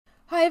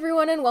Hi,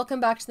 everyone, and welcome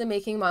back to the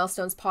Making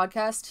Milestones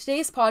podcast.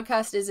 Today's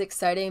podcast is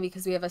exciting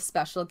because we have a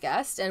special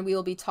guest, and we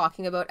will be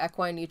talking about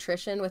equine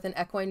nutrition with an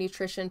equine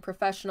nutrition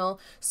professional,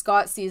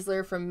 Scott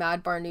Cieslar from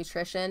MadBarn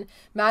Nutrition.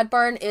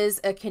 MadBarn is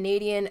a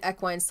Canadian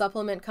equine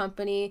supplement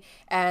company,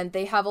 and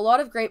they have a lot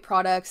of great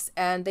products,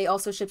 and they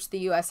also ship to the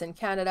US and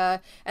Canada,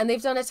 and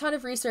they've done a ton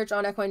of research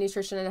on equine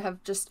nutrition and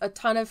have just a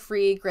ton of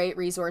free, great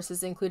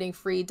resources, including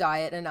free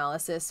diet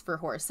analysis for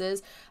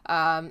horses,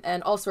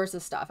 and all sorts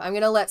of stuff. I'm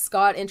going to let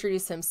Scott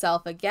introduce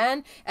himself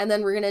again, and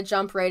then we're going to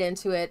jump right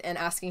into it and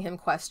asking him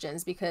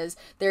questions because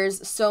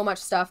there's so much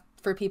stuff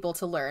for people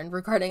to learn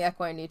regarding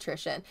equine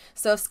nutrition.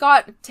 So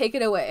Scott, take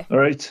it away. All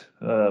right.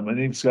 My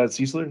name is Scott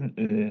Cieslar,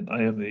 and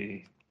I am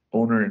the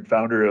owner and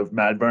founder of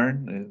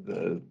MadBarn,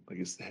 and I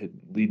guess the head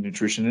lead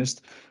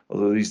nutritionist.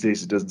 Although these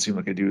days it doesn't seem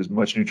like I do as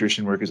much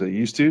nutrition work as I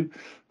used to,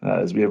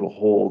 as we have a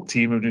whole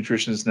team of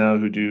nutritionists now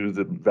who do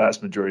the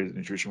vast majority of the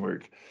nutrition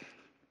work.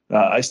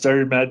 I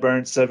started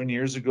MadBarn 7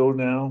 years ago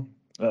now,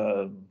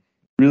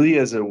 really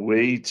as a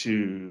way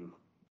to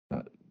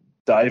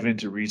dive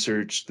into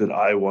research that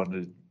I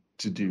wanted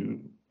to do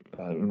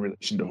in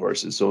relation to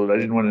horses. So I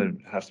didn't want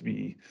to have to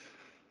be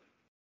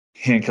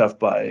handcuffed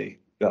by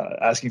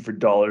asking for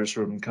dollars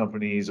from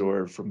companies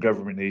or from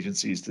government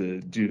agencies to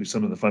do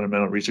some of the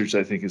fundamental research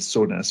I think is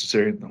so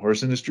necessary in the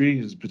horse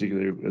industry,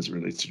 particularly as it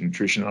relates to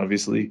nutrition,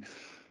 obviously.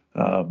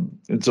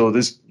 And so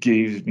this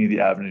gave me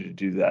the avenue to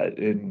do that.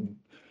 And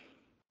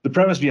the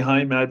premise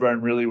behind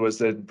MadBarn really was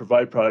that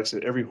provide products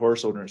that every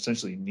horse owner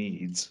essentially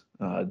needs.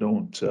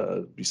 Don't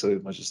be selling a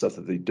bunch of stuff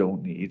that they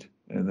don't need.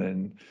 And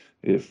then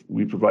if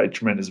we provide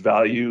tremendous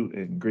value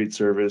and great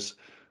service,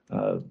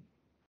 hope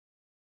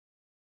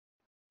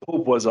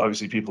was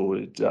obviously people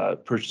would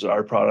purchase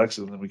our products,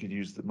 and then we could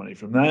use the money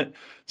from that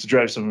to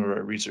drive some of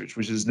our research,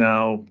 which is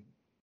now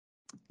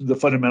the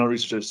fundamental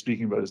research I was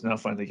speaking about is now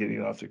finally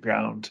getting off the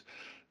ground.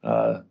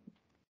 Well,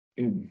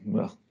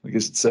 I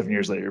guess it's 7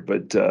 years later,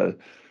 but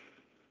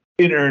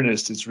in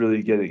earnest, it's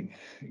really getting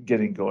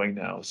going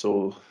now.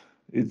 So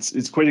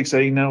it's quite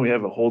exciting now. We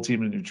have a whole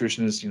team of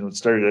nutritionists. It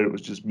started out, it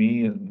was just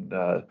me, and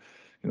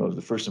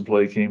the first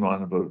employee came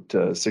on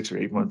about 6 or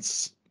 8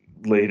 months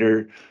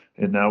later,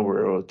 and now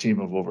we're a team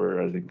of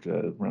over, I think,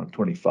 around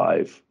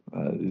 25.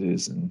 It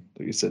is, and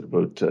like I said,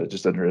 about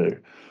just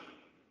under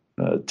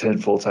 10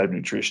 full-time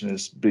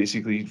nutritionists,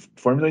 basically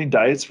formulating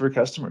diets for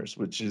customers,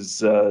 which is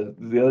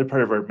the other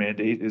part of our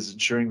mandate is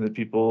ensuring that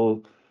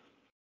people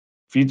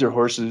feed their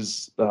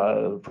horses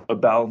a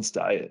balanced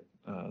diet,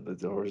 that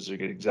the horses are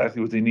getting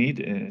exactly what they need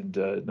and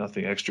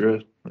nothing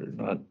extra or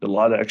not a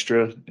lot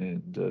extra.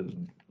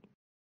 And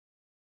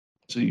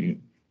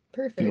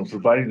Perfect.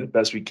 providing the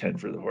best we can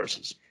for the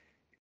horses.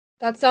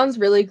 That sounds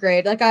really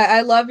great. Like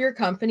I love your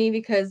company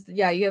because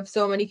you have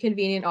so many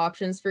convenient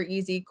options for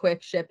easy,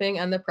 quick shipping,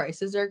 and the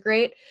prices are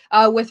great.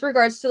 With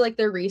regards to like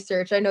the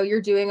research, I know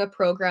you're doing a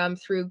program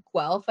through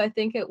Guelph, I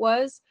think it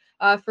was,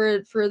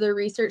 for the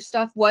research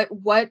stuff. What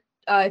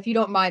if you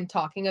don't mind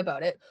talking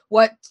about it,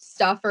 what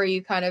stuff are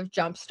you kind of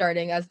jump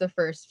starting as the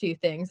first few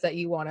things that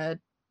you want to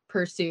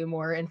pursue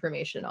more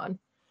information on?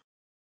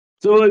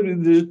 So I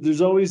mean,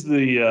 there's always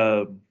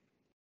the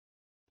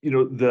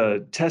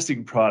the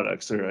testing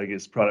products, or I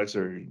guess products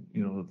are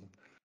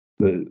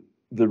the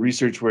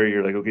research where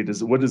you're like, okay,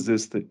 what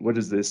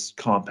does this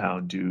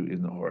compound do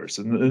in the horse?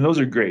 And those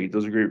are great.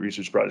 Those are great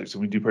research projects,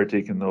 and we do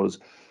partake in those.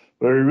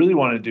 What I really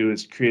want to do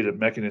is create a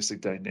mechanistic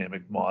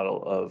dynamic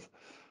model of,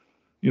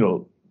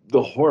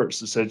 the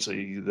horse,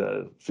 essentially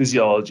the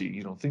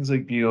physiology, things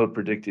like being able to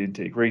predict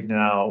intake. Right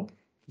now,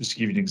 just to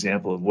give you an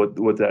example of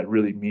what that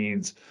really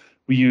means,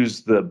 we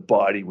use the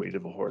body weight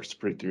of a horse to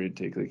predict their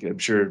intake. Like I'm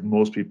sure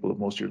most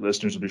of your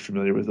listeners will be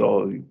familiar with,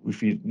 we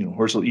feed,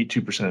 horse will eat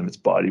 2% of its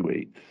body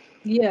weight.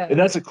 Yeah. And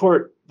that's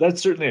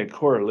certainly a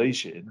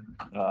correlation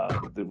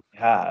that we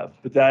have,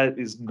 but that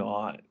is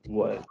not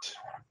what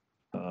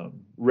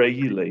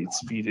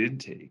regulates feed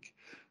intake.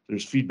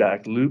 There's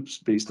feedback loops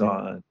based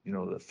on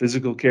the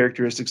physical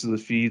characteristics of the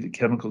feed, the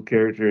chemical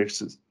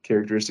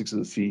characteristics of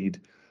the feed,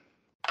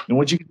 and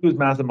what you can do with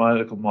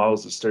mathematical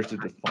models is start to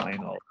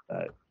define all of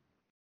that.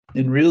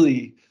 And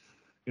really,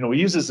 we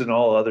use this in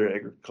all other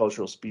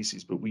agricultural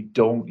species, but we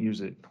don't use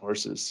it in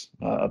horses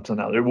up till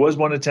now. There was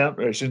one attempt,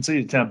 or I shouldn't say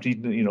attempt,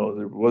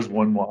 there was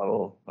one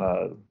model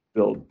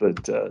built,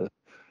 but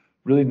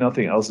really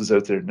nothing else is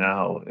out there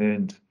now.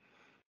 And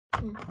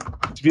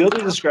to be able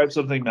to describe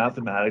something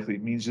mathematically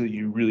means that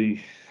you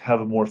really have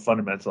a more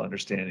fundamental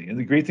understanding. And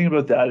the great thing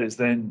about that is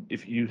then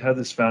if you have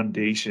this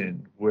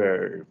foundation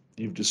where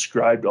you've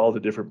described all the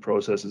different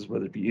processes,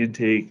 whether it be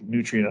intake,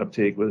 nutrient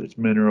uptake, whether it's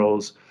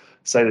minerals,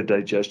 site of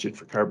digestion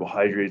for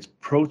carbohydrates,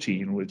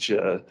 protein, which we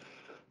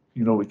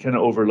kind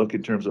of overlook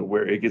in terms of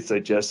where it gets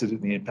digested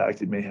and the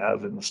impact it may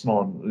have in not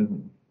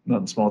in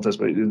the small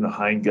intestine, but in the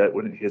hind gut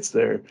when it hits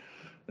there.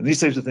 And these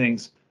types of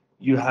things,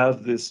 you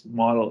have this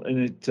model, and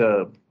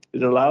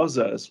it allows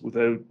us,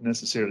 without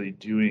necessarily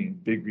doing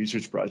big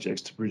research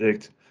projects, to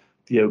predict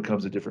the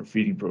outcomes of different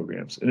feeding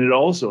programs. And it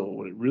also,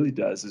 what it really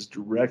does is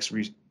directs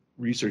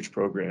research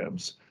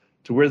programs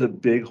to where the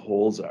big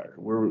holes are,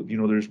 where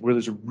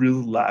there's a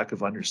real lack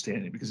of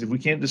understanding. Because if we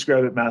can't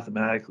describe it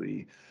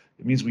mathematically,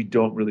 it means we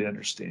don't really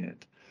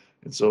understand.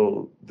 And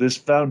so this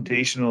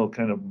foundational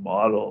kind of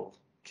model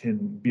can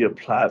be a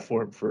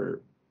platform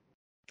for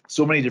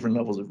so many different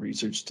levels of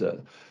research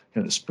to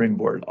kind of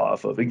springboard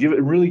off of and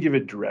really give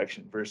it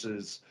direction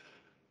versus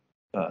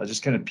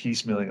just kind of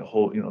piecemealing a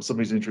whole,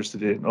 somebody's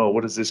interested in, oh,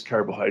 what does this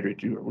carbohydrate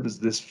do? Or what does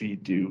this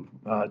feed do,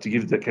 to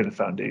give that kind of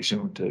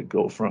foundation to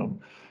go from.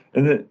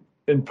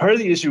 And part of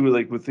the issue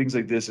with things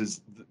like this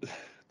is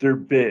they're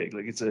big,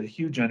 like it's a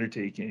huge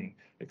undertaking.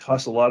 It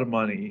costs a lot of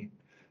money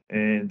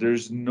and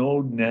there's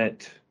no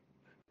net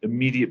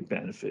immediate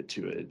benefit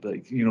to it.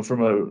 Like,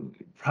 from a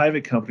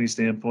private company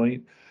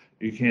standpoint,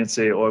 you can't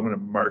say, oh, I'm going to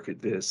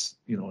market this,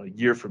 a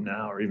year from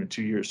now or even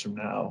 2 years from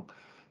now,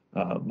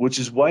 which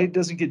is why it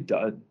doesn't get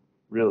done,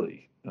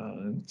 really.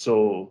 And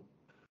so,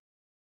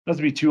 not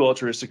to be too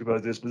altruistic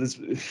about this, but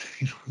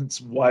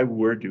it's why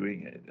we're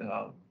doing it.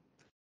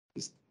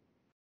 Just,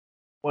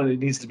 one, it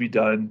needs to be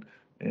done,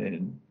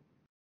 and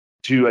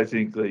two, I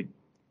think the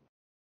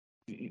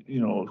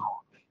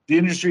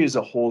industry as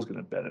a whole is going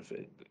to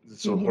benefit.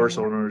 So horse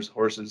owners,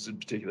 horses in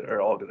particular, are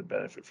all going to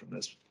benefit from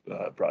this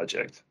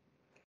project.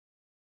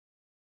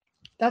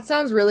 That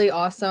sounds really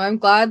awesome. I'm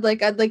glad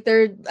I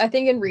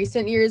think in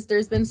recent years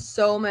there's been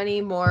so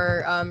many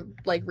more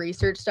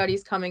research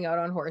studies coming out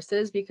on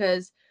horses,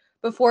 because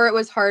before it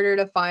was harder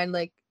to find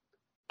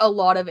a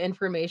lot of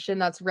information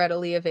that's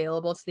readily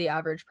available to the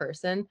average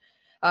person.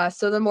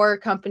 So the more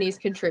companies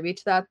contribute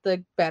to that,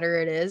 the better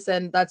it is.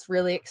 And that's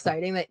really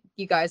exciting that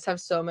you guys have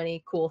so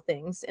many cool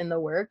things in the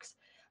works.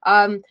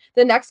 The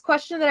next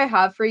question that I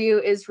have for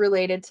you is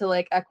related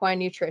to equine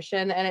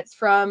nutrition, and it's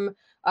from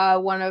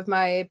one of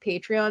my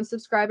Patreon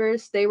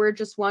subscribers. They were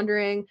just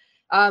wondering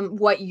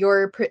what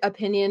your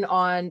opinion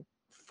on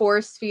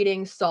force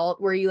feeding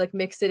salt, where you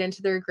mix it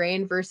into their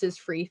grain, versus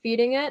free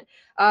feeding it,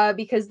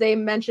 because they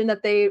mentioned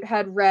that they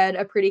had read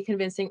a pretty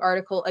convincing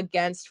article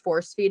against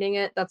force feeding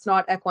it. That's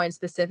not equine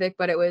specific,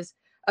 but it was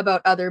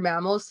about other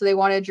mammals. So they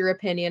wanted your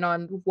opinion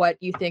on what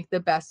you think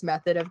the best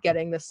method of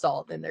getting the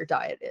salt in their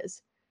diet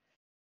is.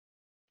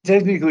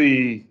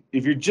 Technically,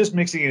 if you're just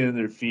mixing it in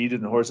their feed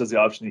and the horse has the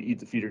option to eat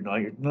the feed or not,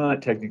 you're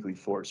not technically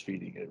force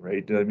feeding it,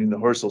 right? I mean, the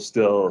horse will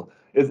still,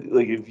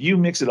 if you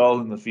mix it all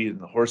in the feed and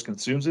the horse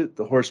consumes it,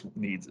 the horse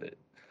needs it.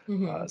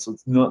 So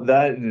it's not,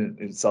 that in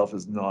itself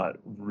is not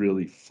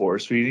really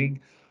force feeding.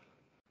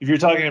 If you're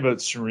talking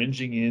about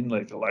syringing in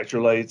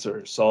electrolytes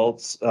or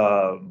salts,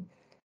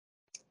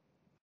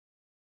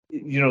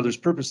 there's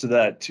purpose to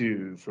that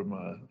too. From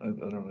I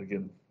don't know,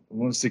 again, I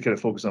want us to kind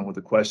of focus on what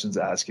the question's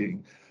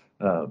asking,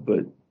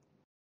 but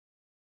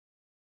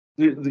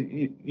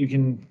you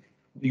can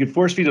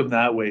force feed them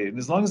that way, and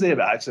as long as they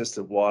have access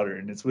to water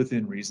and it's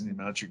within reason the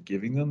amount you're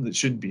giving them, that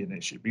shouldn't be an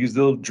issue, because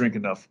they'll drink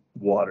enough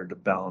water to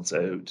balance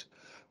out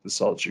the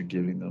salt you're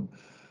giving them.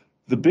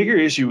 The bigger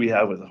issue we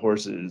have with the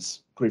horses,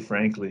 quite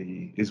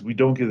frankly, is we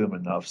don't give them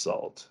enough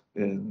salt.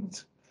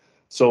 And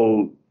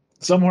so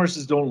some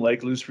horses don't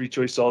like loose free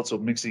choice salt, so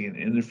mixing it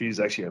in their feed is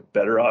actually a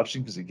better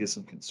option because it gets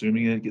them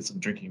consuming it, gets them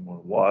drinking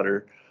more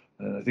water.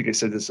 And I think I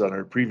said this on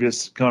our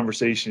previous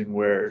conversation,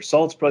 where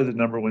salt's probably the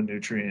number one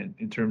nutrient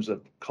in terms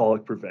of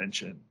colic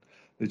prevention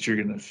that you're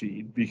going to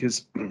feed,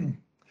 because if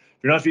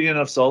you're not feeding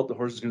enough salt, the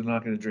horse is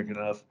not going to drink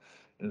enough.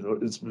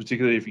 And it's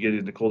particularly if you get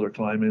into colder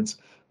climates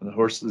and the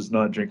horse is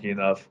not drinking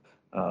enough,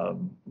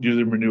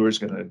 usually manure is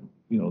going to,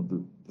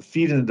 the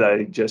feed in the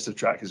digestive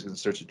tract is going to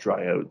start to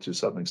dry out to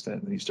some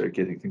extent, and you start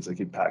getting things like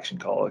impaction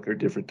colic or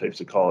different types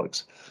of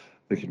colics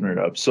that can rear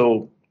up.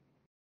 So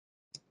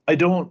I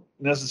don't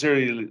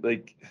necessarily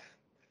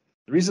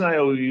the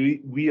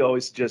reason we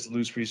always suggest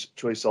loose free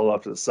choice salt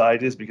off to the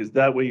side is because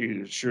that way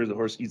you're sure the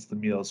horse eats the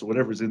meal. So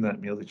whatever's in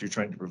that meal that you're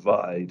trying to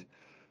provide,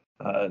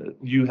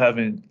 you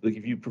haven't,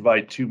 if you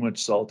provide too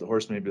much salt, the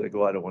horse may be like,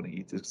 oh, I don't want to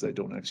eat this because I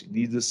don't actually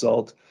need this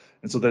salt.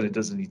 And so then it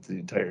doesn't eat the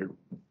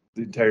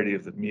entirety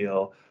of the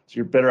meal. So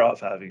you're better off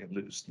having it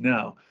loose.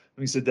 Now,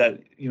 when you said that,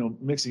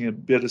 mixing a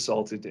bit of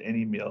salt into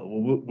any meal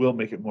will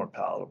make it more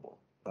palatable.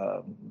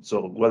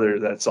 So whether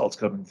that salt's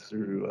coming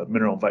through a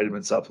mineral and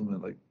vitamin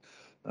supplement like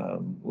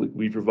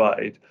we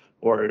provide,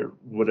 or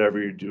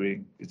whatever you're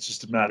doing, it's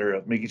just a matter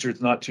of making sure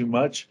it's not too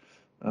much,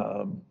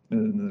 and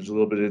there's a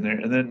little bit in there.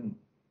 And then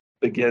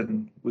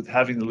again, with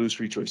having the loose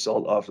free choice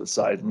salt off to the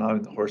side and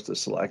allowing the horse to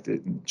select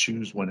it and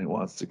choose when it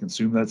wants to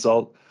consume that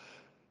salt,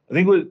 I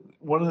think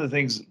one of the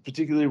things,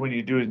 particularly when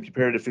you do in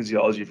comparative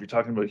physiology, if you're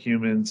talking about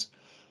humans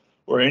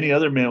or any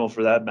other mammal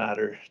for that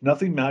matter,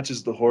 nothing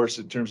matches the horse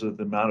in terms of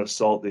the amount of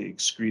salt they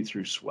excrete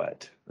through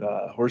sweat.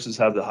 Horses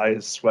have the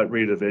highest sweat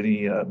rate of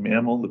any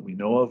mammal that we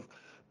know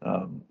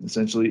of,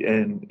 essentially,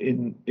 and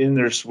in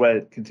their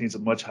sweat contains a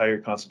much higher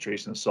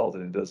concentration of salt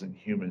than it does in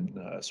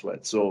human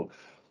sweat. So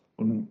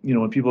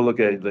when people look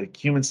at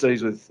human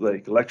studies with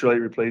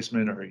electrolyte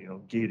replacement, or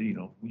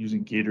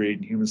using Gatorade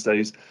in human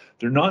studies,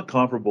 they're not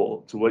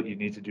comparable to what you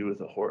need to do with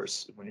a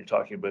horse when you're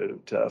talking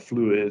about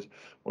fluid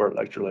or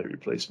electrolyte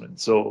replacement.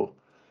 So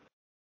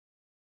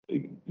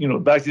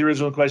back to the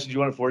original question, do you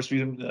want to force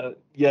feed them?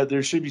 Yeah,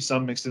 there should be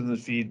some mixed in the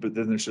feed, but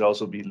then there should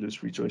also be loose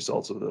free choice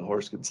salt so the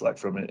horse can select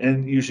from it.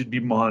 And you should be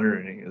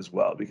monitoring as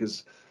well,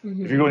 because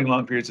if you're going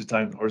long periods of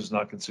time, the horse is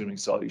not consuming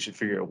salt, you should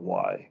figure out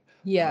why.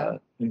 Yeah.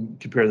 And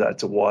compare that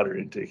to water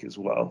intake as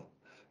well.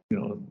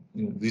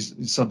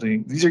 These are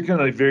kind of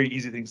like very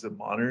easy things to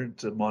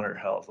monitor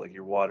health, like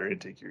your water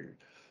intake, your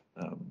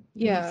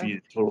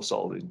feed, total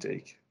salt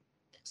intake.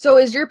 So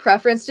is your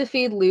preference to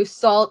feed loose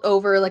salt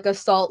over like a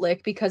salt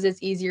lick because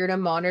it's easier to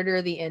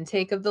monitor the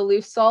intake of the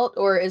loose salt,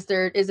 or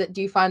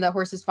do you find that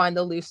horses find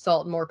the loose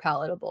salt more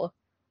palatable?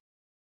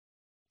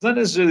 It's not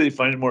necessarily they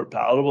find it more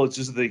palatable, it's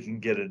just that they can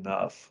get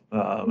enough.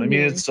 I mean,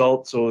 it's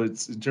salt, so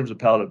it's, in terms of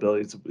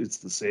palatability, it's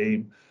the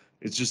same.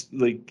 It's just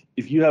like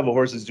if you have a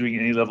horse that's doing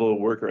any level of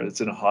work or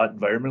it's in a hot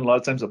environment, a lot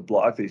of times a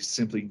block, they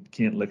simply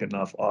can't lick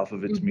enough off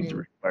of it to meet the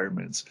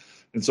requirements.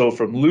 And so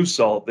from loose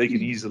salt, they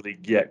can easily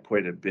get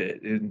quite a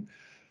bit. And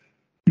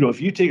if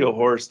you take a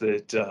horse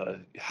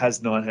that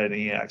has not had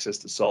any access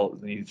to salt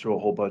and then you throw a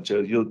whole bunch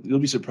of, you'll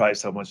be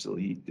surprised how much they'll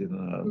eat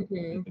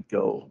in a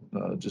go,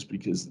 just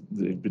because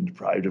they've been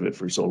deprived of it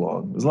for so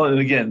long. And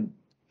again,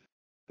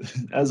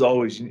 as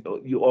always,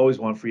 you always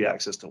want free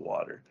access to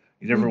water.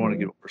 You never want to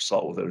give over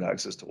salt without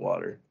access to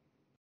water.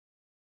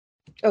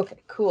 Okay,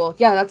 cool.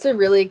 Yeah, that's a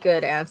really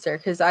good answer,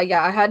 because I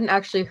hadn't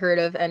actually heard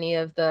of any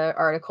of the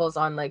articles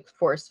on like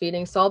force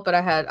feeding salt, but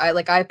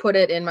I put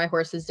it in my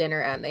horse's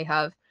dinner and they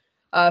have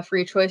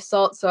free choice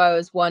salt, so I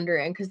was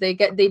wondering, because they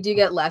do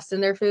get less in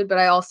their food, but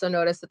I also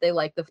noticed that they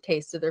like the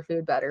taste of their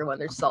food better when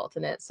there's salt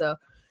in it, so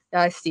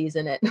I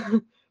season it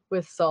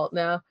with salt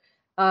now.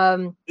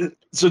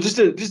 So just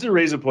to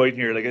raise a point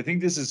here, like I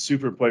think this is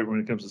super important when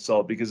it comes to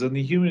salt, because on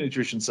the human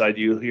nutrition side,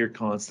 you'll hear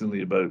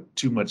constantly about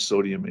too much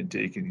sodium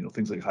intake and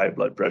things like high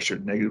blood pressure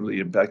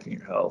negatively impacting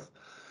your health.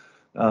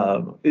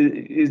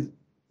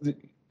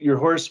 Your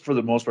horse, for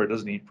the most part,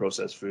 doesn't eat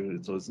processed food,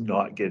 and so it's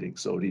not getting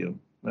sodium.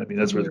 I mean,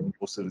 that's where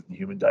most of the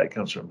human diet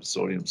comes from,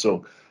 sodium.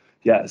 So,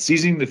 yeah,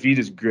 seasoning the feed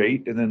is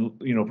great, and then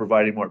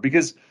providing more,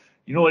 because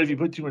you know what, if you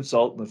put too much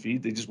salt in the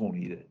feed, they just won't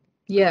eat it.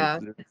 Yeah.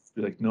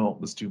 They're like, no,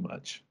 that's too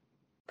much.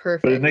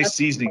 Perfect. But a nice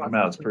seasoning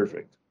amount is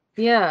perfect.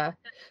 Yeah.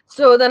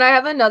 So then I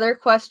have another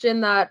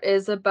question that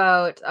is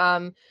about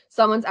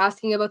someone's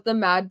asking about the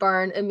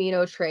MadBarn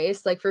amino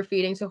trace, like for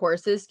feeding to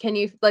horses. Can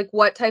you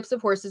what types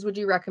of horses would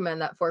you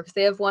recommend that for? Because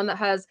they have one that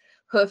has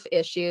hoof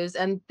issues,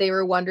 and they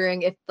were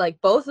wondering if like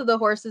both of the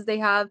horses they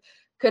have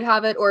could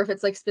have it, or if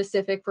it's like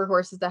specific for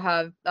horses that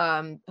have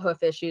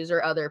hoof issues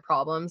or other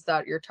problems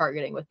that you're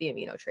targeting with the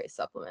amino trace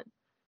supplement.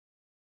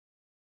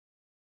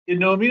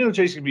 Amino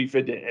trace can be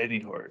fed to any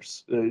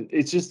horse.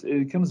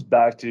 It comes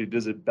back to,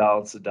 does it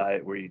balance the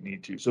diet where you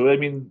need to? So, I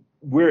mean,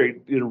 where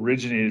it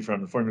originated from,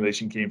 the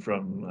formulation came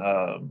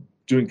from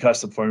doing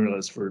custom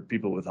formulas for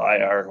people with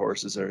IR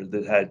horses or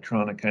that had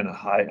chronic kind of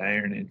high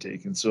iron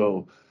intake. And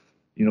so,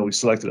 we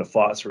selected a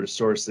phosphorus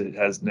source that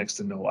has next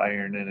to no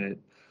iron in it.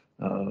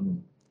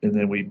 And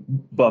then we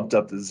bumped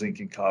up the zinc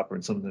and copper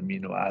and some of the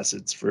amino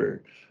acids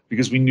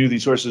because we knew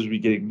these horses would be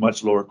getting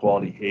much lower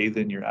quality hay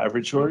than your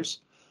average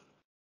horse.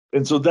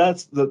 And so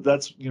that's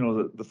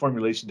the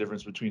formulation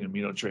difference between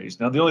amino trace.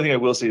 Now, the only thing I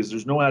will say is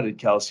there's no added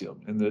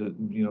calcium,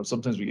 and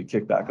sometimes we get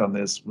kickback on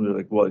this. We're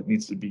like, well, it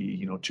needs to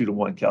be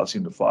 2-to-1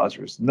 calcium to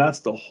phosphorus, and that's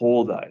the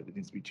whole diet. It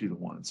needs to be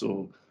 2-to-1.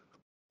 So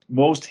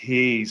most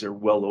hays are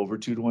well over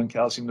 2-to-1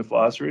 calcium to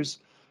phosphorus,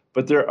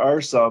 but there are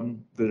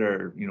some that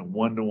are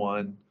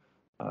 1-to-1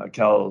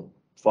 cal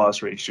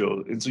phos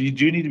ratio, and so you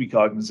do need to be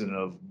cognizant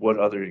of what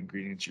other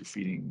ingredients you're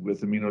feeding with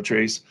amino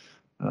trace.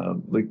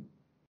 Like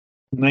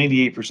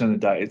 98% of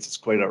diets, it's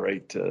quite all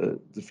right to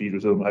feed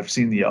with them. I've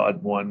seen the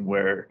odd one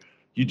where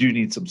you do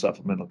need some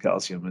supplemental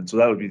calcium, and so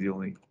that would be the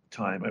only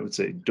time I would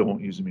say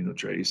don't use amino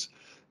trace,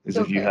 is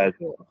if you had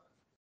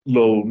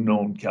low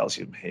known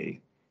calcium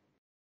hay.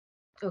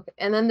 Okay,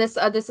 and then this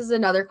is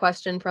another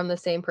question from the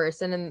same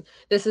person, and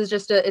this is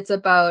it's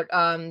about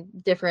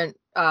different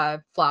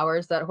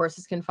flowers that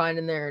horses can find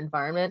in their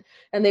environment,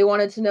 and they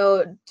wanted to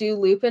know, do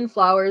lupin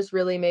flowers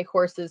really make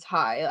horses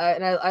high?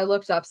 I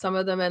looked up some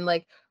of them, and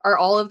like, are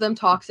all of them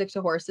toxic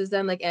to horses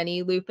then, like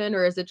any lupin,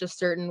 or is it just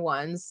certain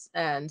ones?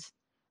 And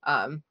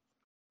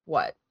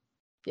what?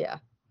 Yeah.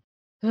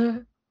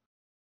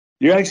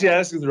 You're actually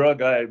asking the wrong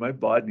guy. My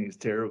botany is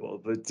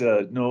terrible, but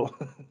no,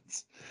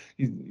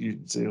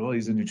 you'd say, well,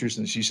 he's a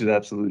nutritionist. She should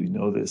absolutely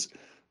know this.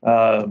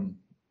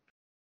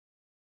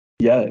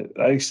 Yeah,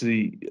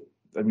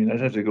 I mean,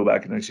 I'd have to go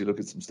back and actually look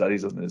at some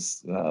studies on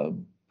this.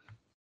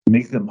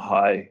 Make them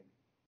high.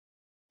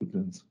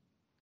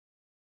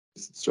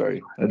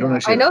 Sorry, I don't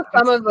actually. I know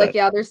some of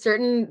there's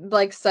certain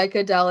like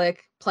psychedelic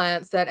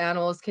plants that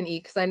animals can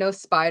eat, because I know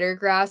spider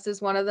grass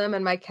is one of them,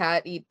 and my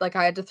cat I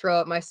had to throw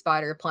out my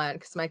spider plant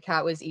because my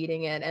cat was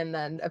eating it, and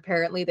then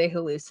apparently they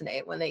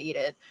hallucinate when they eat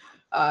it.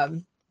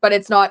 But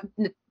it's not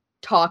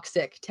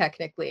toxic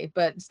technically,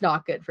 but it's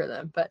not good for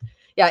them. But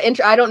yeah,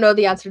 I don't know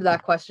the answer to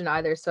that question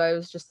either, so I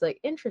was just like,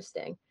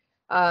 interesting.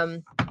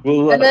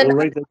 We'll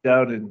write that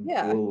down, and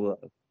we'll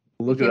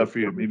look it up for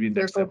you maybe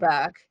next time.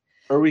 Back.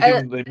 Or we Uh,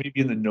 can like, maybe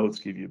in the notes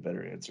give you a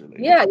better answer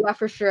later. yeah,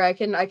 for sure. I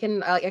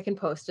can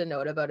post a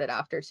note about it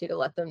after too to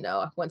let them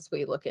know once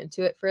we look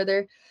into it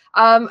further.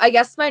 I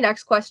guess my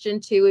next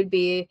question too would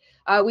be,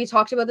 we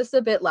talked about this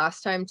a bit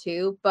last time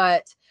too,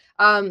 but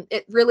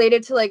it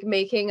related to like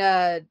making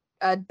a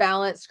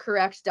balanced,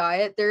 correct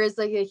diet. There is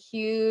like a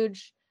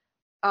huge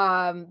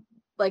um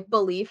like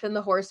belief in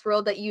the horse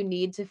world that you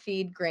need to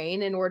feed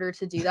grain in order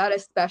to do that,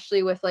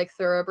 especially with like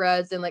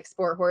thoroughbreds and like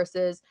sport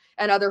horses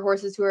and other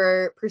horses who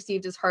are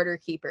perceived as harder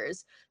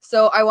keepers.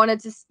 So I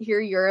wanted to hear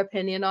your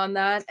opinion on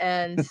that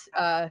and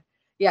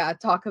yeah,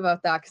 talk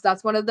about that because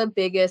that's one of the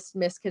biggest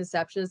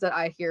misconceptions that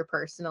I hear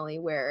personally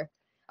where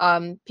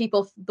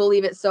people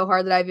believe it so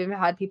hard that I've even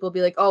had people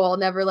be like, "Oh, I'll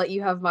never let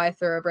you have my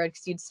thoroughbred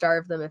because you'd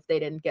starve them if they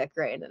didn't get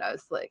grain." And I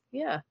was like,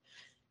 "Yeah,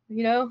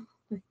 you know,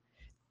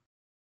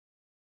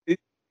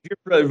 If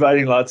you're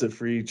providing lots of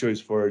free choice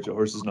forage, a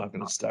horse is not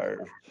going to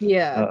starve.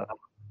 yeah." Uh,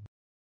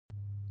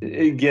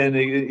 Again,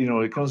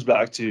 it comes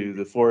back to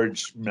the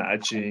forage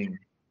matching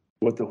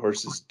what the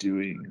horse is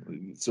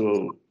doing.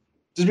 So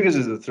just because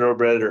it's a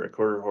thoroughbred or a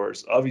quarter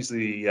horse,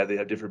 obviously, yeah, they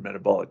have different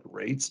metabolic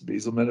rates,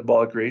 basal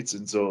metabolic rates,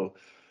 and so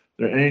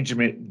their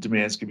energy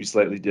demands can be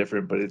slightly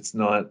different, but it's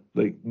not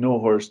like no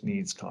horse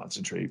needs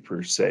concentrate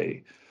per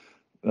se.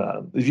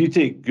 If you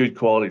take good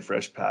quality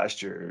fresh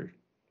pasture,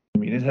 I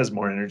mean, it has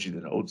more energy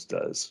than oats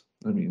does.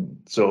 I mean,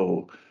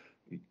 so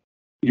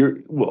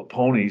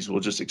ponies will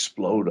just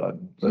explode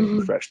on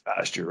like fresh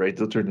pasture, right?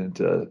 They'll turn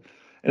into,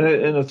 and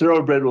a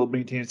thoroughbred will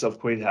maintain itself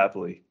quite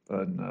happily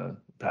on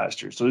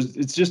pasture. So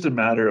it's just a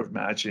matter of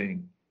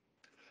matching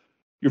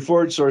your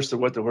forage source to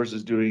what the horse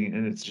is doing,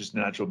 and it's just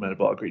natural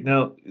metabolic rate.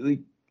 Now, like,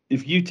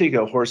 if you take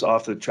a horse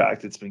off the track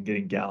that's been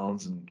getting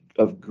gallons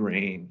of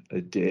grain a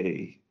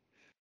day,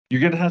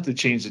 you're gonna have to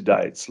change the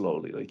diet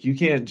slowly. Like you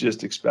can't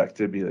just expect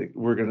to be like,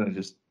 we're gonna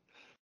just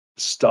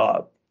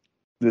stop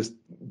this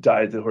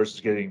diet the horse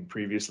was getting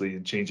previously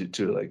and change it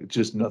to like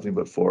just nothing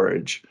but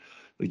forage.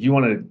 Like you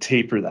want to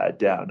taper that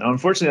down. Now,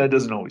 unfortunately, that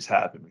doesn't always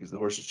happen because the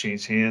horses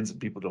change hands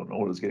and people don't know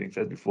what was getting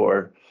fed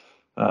before.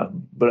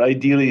 But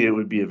ideally, it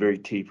would be a very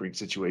tapering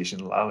situation,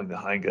 allowing the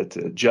hindgut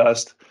to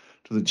adjust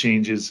to the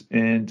changes.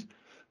 And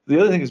the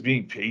other thing is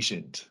being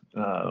patient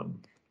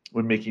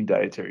when making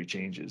dietary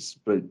changes.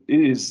 But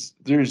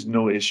there's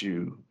no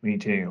issue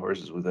maintaining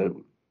horses without,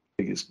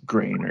 I guess,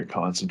 grain or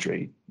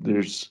concentrate.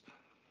 There's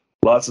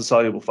lots of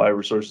soluble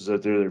fiber sources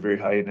out there. They're very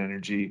high in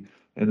energy.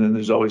 And then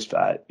there's always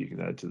fat you can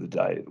add to the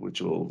diet,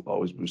 which will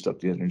always boost up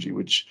the energy,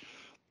 which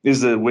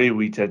is the way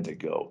we tend to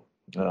go.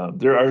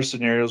 There are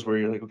scenarios where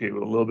you're like, okay,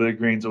 well, a little bit of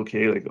grain's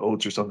okay, like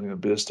oats or something, a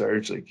bit of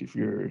starch. Like if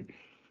you're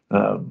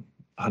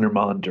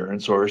 100-mile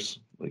endurance horse,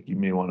 like you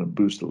may want to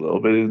boost a little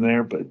bit in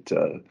there, but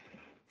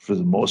for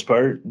the most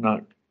part,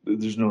 not.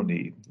 There's no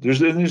need. There's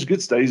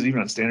good studies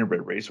even on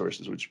standardbred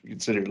racehorses, which we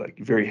consider like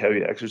very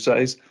heavy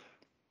exercise,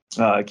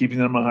 keeping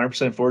them on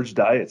 100% forage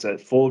diets at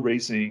full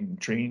racing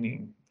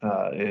training,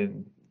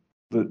 and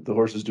the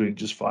horse is doing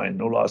just fine.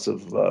 No loss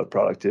of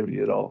productivity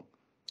at all.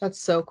 That's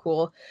so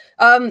cool.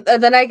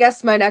 Then I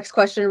guess my next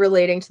question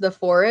relating to the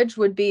forage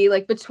would be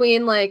like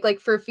between like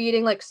for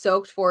feeding like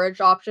soaked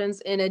forage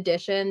options in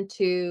addition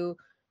to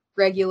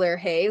regular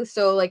hay.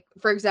 So like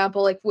for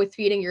example, like with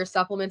feeding your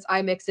supplements,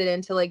 I mix it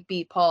into like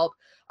beet pulp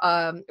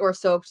or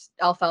soaked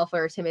alfalfa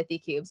or Timothy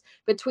cubes.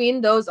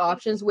 Between those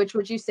options, which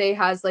would you say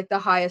has like the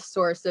highest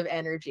source of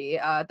energy?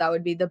 That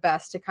would be the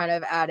best to kind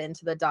of add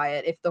into the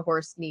diet if the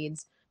horse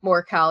needs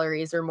more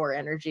calories or more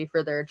energy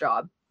for their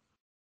job.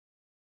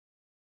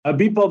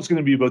 Beet pulp is going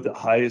to be about the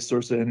highest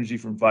source of energy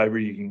from fiber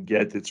you can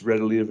get that's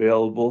readily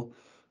available.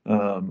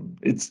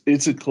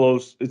 It's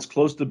close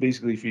to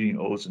basically feeding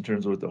oats in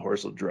terms of what the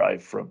horse will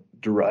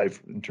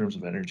derive in terms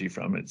of energy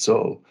from it.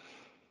 So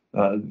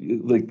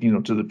like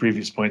to the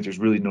previous point, there's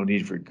really no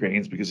need for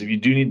grains because if you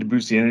do need to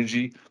boost the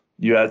energy,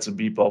 you add some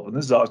beet pulp, and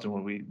this is often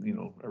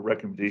what our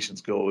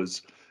recommendations go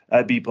is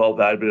add beet pulp,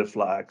 add a bit of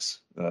flax,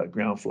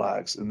 ground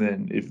flax, and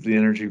then if the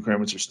energy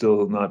requirements are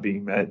still not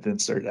being met, then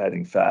start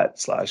adding fat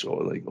slash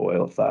oil, like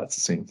oil, fat's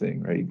the same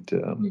thing, right?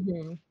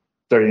 Mhm.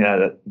 Starting to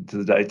add it to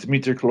the diet to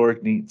meet their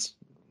caloric needs.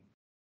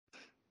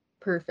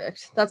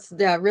 Perfect. That's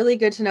yeah, really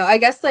good to know. I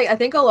guess like I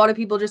think a lot of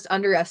people just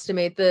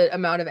underestimate the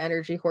amount of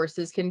energy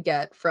horses can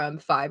get from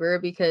fiber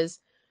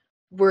because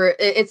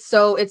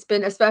it's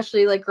been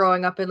especially like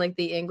growing up in like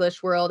the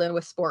English world and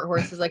with sport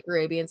horses like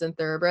Arabians and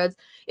thoroughbreds,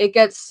 it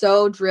gets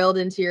so drilled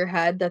into your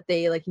head that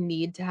they like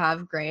need to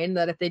have grain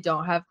that if they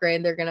don't have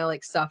grain, they're gonna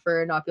like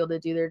suffer and not be able to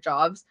do their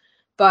jobs.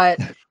 But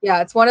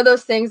yeah, it's one of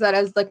those things that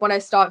as like when I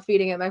stopped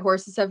feeding it, my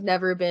horses have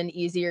never been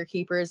easier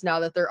keepers now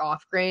that they're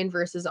off grain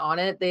versus on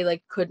it. They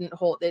like couldn't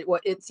hold it.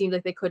 What it seemed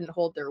like they couldn't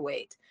hold their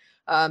weight.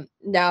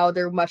 Now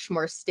they're much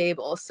more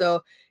stable.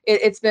 So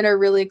it's been a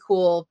really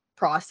cool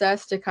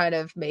process to kind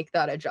of make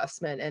that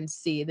adjustment and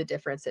see the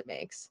difference it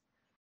makes.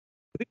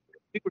 I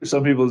think where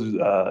some people's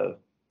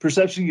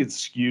perception gets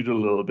skewed a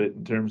little bit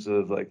in terms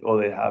of like, oh,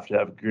 they have to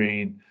have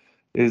grain,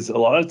 is a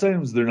lot of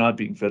times they're not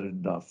being fed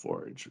enough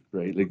forage,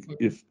 right? Like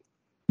if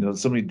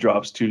somebody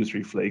drops 2 to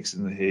 3 flakes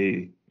in the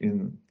hay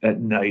at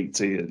night,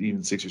 say at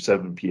even 6 or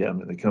 7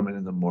 p.m., and they come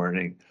in the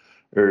morning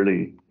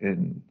early,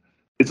 and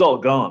it's all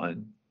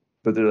gone.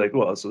 But they're like,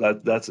 well, so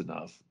that's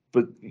enough.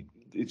 But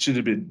it should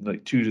have been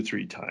like 2 to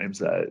 3 times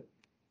that.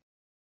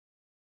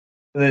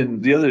 And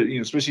then the other,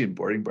 especially in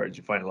boarding barns,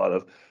 you find a lot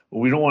of, well,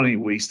 we don't want any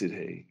wasted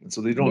hay. And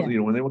so they don't, Yeah.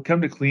 when they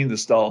come to clean the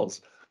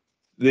stalls,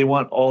 they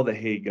want all the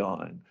hay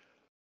gone,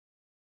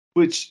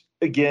 which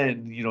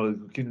again,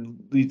 can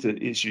lead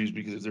to issues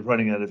because if they're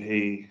running out of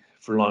hay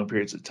for long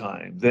periods of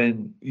time,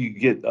 then you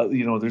get,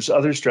 there's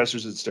other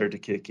stressors that start to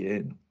kick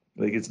in.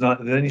 Like it's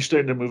not, then you're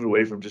starting to move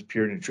away from just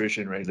pure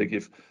nutrition, right? Like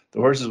if the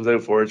horse is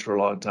without forage for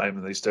a long time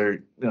and they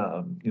start,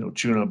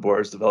 chewing on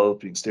boards,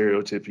 developing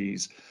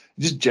stereotypies,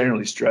 just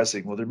generally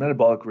stressing, well, their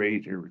metabolic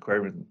rate or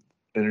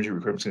energy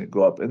requirement's going to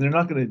go up, and they're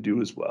not going to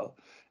do as well.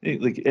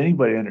 Like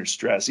anybody under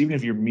stress, even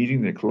if you're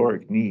meeting their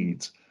caloric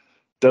needs,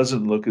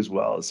 doesn't look as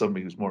well as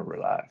somebody who's more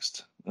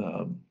relaxed.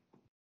 And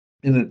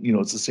then,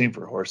 it's the same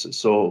for horses.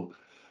 So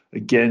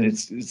again,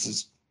 it's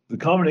the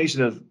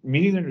combination of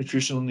meeting their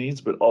nutritional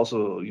needs, but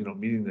also,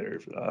 meeting their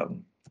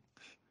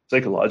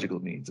psychological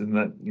needs. And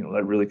that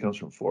really comes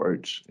from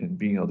forage and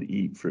being able to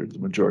eat for the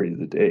majority of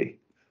the day.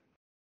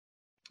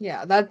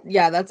 Yeah,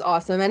 that's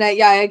awesome. And I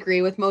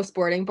agree with most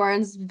boarding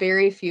barns.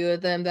 Very few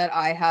of them that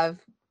I have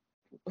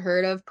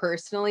heard of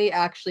personally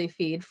actually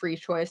feed free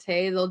choice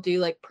hay. They'll do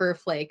like per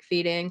flake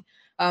feeding.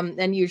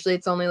 And usually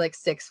it's only like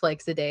 6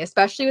 flakes a day,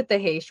 especially with the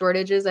hay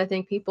shortages. I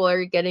think people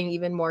are getting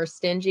even more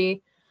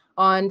stingy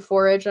on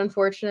forage,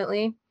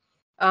 unfortunately.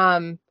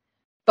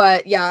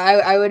 But yeah,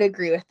 I would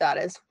agree with that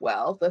as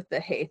well, with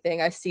the hay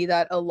thing. I see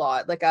that a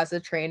lot, like as a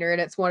trainer,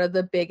 and it's one of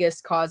the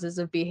biggest causes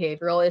of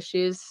behavioral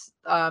issues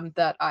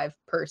that I've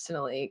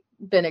personally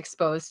been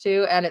exposed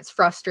to. And it's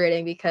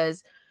frustrating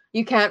because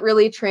you can't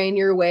really train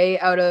your way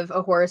out of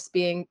a horse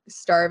being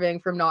starving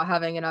from not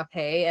having enough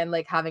hay and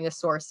like having a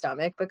sore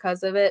stomach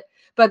because of it.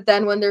 But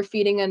then when they're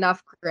feeding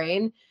enough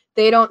grain,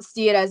 they don't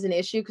see it as an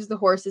issue because the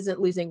horse isn't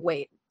losing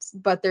weight,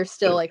 but they're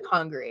still like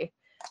hungry.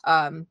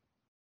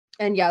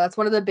 And yeah, that's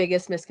one of the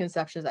biggest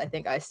misconceptions I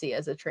think I see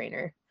as a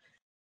trainer.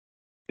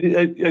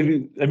 I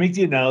make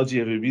the analogy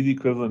of it'd be the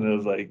equivalent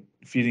of like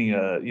feeding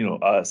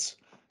us,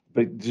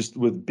 but just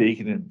with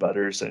bacon and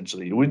butter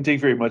essentially. It wouldn't take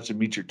very much to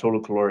meet your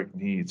total caloric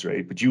needs,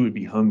 right? But you would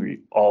be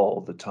hungry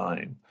all the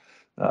time,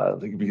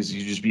 because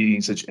you just be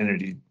eating such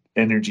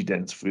energy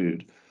dense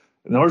food.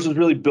 And the horse was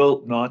really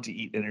built not to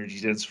eat energy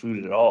dense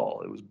food at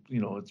all. It was,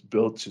 it's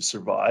built to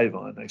survive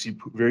on actually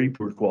very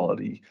poor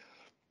quality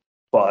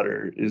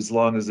fodder as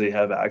long as they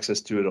have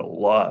access to it a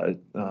lot,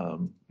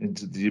 and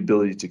to the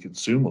ability to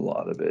consume a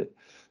lot of it.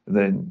 And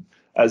then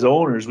as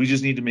owners, we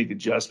just need to make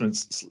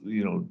adjustments,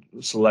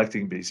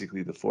 selecting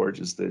basically the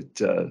forages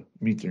that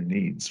meet their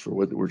needs for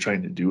what we're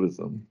trying to do with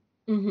them.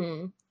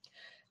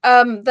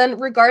 Mm-hmm. Then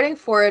regarding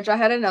forage, I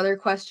had another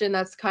question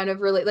that's kind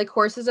of really like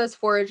horses as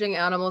foraging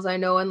animals. I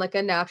know in like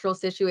a natural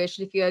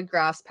situation, if you had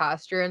grass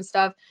pasture and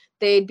stuff,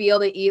 they'd be able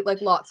to eat like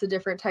lots of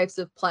different types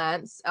of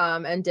plants,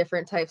 and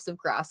different types of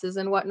grasses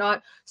and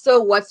whatnot. So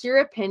what's your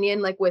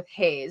opinion like with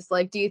hays?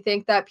 Like, do you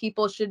think that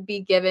people should be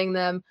giving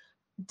them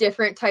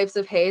different types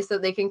of hay so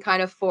they can kind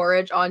of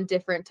forage on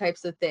different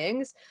types of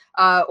things,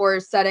 or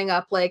setting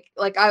up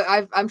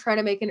I'm trying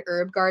to make an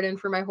herb garden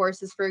for my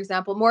horses, for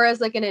example, more as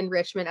like an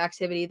enrichment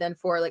activity than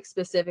for like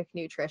specific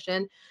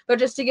nutrition, but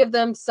just to give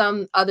them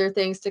some other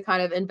things to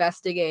kind of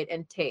investigate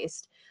and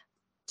taste.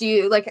 Do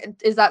you like,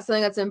 is that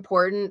something that's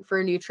important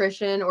for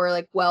nutrition or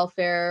like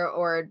welfare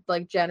or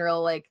like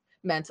general like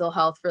mental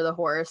health for the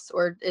horse,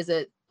 or is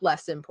it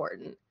less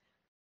important?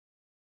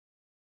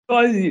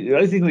 Well,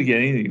 I think like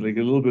anything, like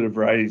a little bit of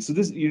variety. So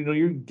this,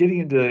 you're getting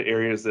into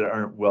areas that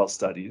aren't well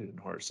studied in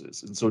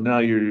horses, and so now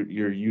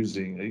you're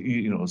using,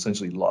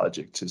 essentially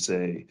logic to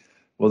say,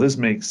 well, this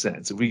makes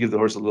sense. If we give the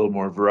horse a little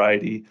more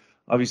variety,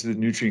 obviously the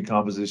nutrient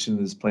composition of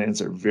these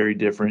plants are very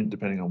different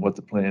depending on what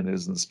the plant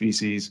is and the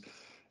species,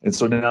 and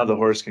so now the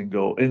horse can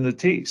go, and the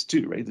taste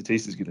too, right? The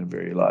taste is going to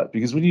vary a lot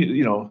because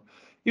even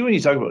when you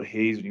talk about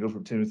hays, when you go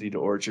from Timothy to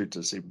Orchard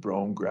to say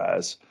brome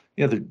grass,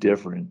 they're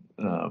different.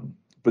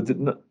 But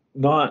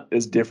not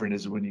as different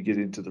as when you get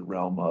into the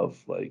realm of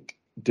like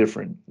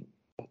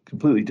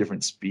completely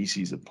different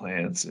species of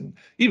plants and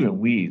even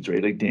weeds,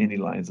 right? Like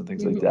dandelions and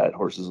things like Mm-hmm. that.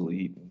 Horses will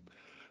eat.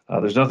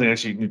 There's nothing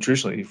actually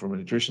nutritionally, from a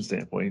nutrition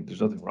standpoint,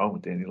 there's nothing wrong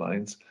with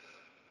dandelions.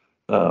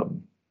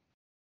 Um,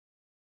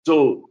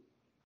 so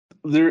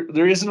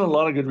there isn't a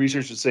lot of good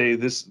research to say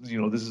this,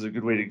 this is a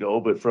good way to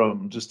go, but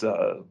from just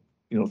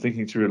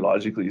thinking through it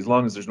logically, as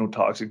long as there's no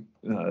toxic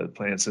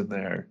plants in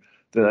there,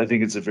 then I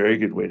think it's a very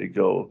good way to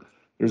go.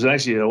 There's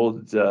actually an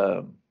old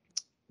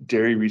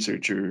dairy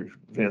researcher,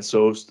 Van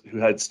Soest, who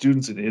had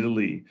students in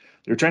Italy.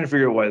 They were trying to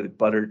figure out why the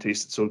butter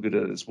tasted so good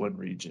at this one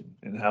region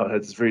and how it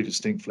had this very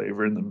distinct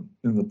flavor in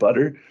the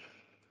butter.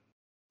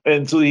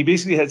 And so he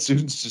basically had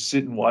students just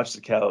sit and watch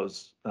the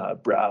cows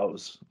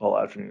browse all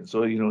afternoon.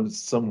 So,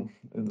 some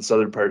in the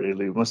southern part of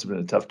Italy, it must have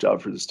been a tough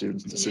job for the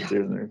students to sit Yeah.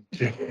 there in their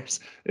chairs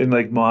and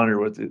like monitor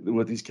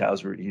what these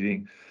cows were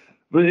eating.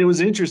 But it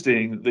was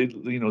interesting. They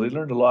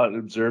learned a lot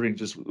observing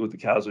just what the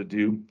cows would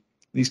do.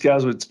 These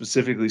cows would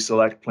specifically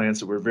select plants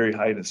that were very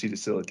high in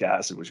acetylsalic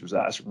acid, which was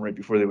aspirin, right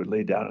before they would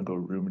lay down and go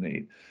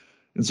ruminate.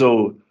 And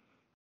so,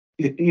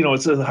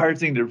 it's a hard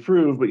thing to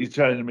prove, but you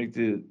try to make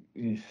the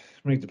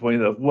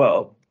point of,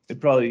 well, it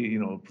probably,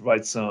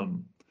 provides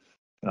some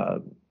uh,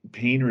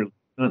 pain relief.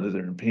 Not that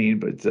they're in pain,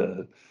 but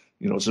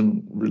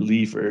some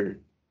relief or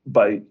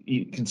by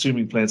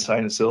consuming plants high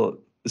in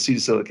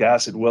acetylsalic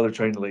acid while they're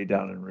trying to lay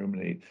down and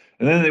ruminate.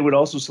 And then they would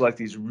also select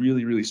these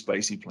really, really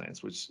spicy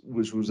plants, which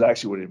was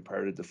actually what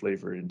imparted the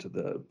flavor into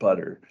the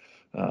butter.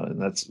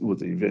 And that's what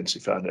they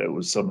eventually found out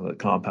was some of the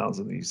compounds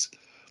in these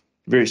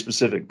very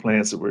specific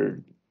plants that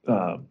were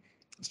uh,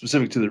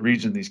 specific to the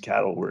region these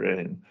cattle were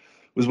in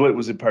was what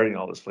was imparting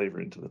all this flavor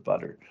into the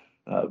butter.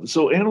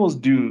 So animals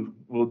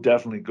will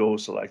definitely go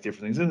select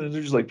different things, and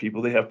they're just like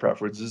people. They have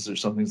preferences. There's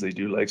some things they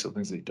do like, some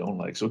things they don't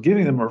like. So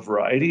giving them more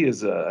variety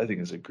I think,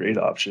 is a great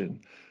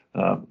option.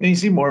 And you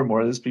see more and more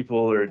of this.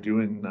 People are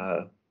doing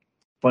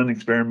fun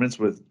experiments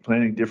with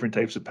planting different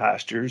types of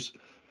pastures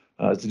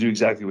to do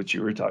exactly what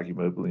you were talking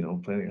about.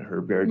 Planting a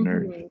herb garden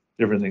or Mhm.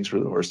 different things for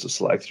the horse to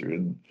select through.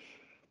 And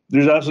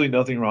there's absolutely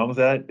nothing wrong with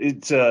that.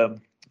 It's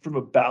from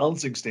a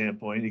balancing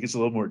standpoint, it gets a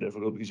little more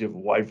difficult because you have a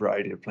wide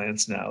variety of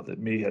plants now that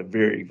may have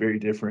very, very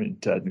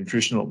different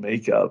nutritional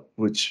makeup,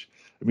 which,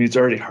 I mean, it's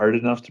already hard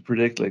enough to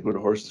predict like what a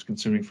horse is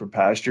consuming from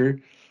pasture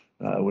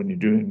when you're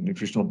doing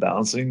nutritional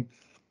balancing.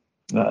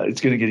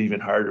 It's going to get even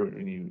harder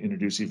when you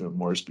introduce even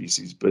more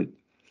species. But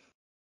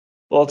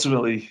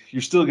ultimately,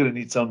 you're still going to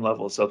need some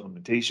level of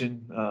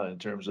supplementation in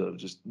terms of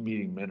just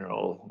meeting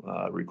mineral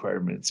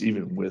requirements,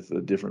 even with a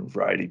different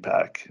variety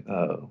pack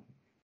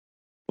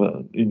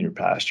in your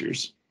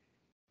pastures.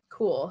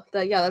 Cool.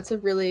 That's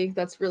really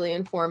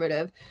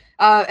informative.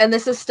 And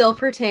this is still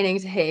pertaining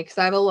to hay because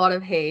I have a lot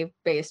of hay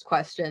based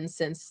questions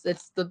since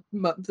it's the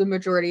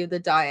majority of the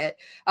diet.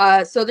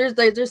 So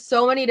there's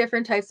so many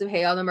different types of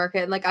hay on the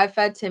market, and like I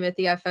fed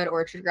Timothy, I fed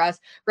orchard grass.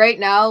 Right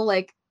now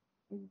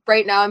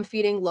I'm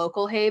feeding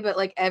local hay, but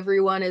like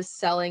everyone is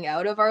selling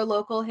out of our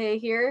local hay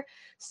here.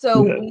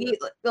 So Yeah. we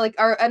like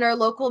our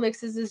local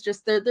mixes is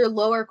just they're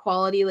lower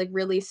quality, like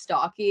really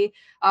stocky.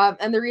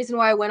 And the reason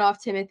why I went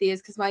off Timothy is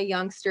because my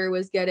youngster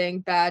was getting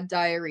bad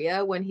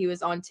diarrhea when he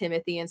was on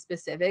Timothy in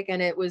specific.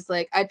 And it was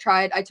like I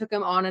took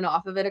him on and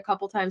off of it a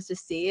couple times to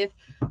see if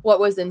what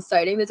was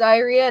inciting the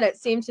diarrhea, and it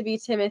seemed to be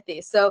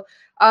Timothy. So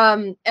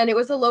and it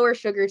was a lower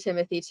sugar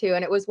Timothy too,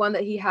 and it was one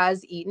that he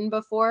has eaten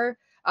before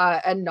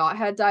and not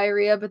had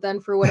diarrhea, but then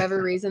for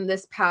whatever reason,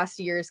 this past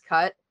year's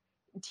cut,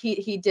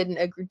 he didn't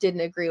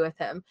agree with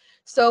him.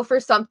 So for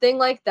something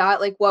like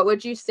that, like what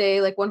would you say?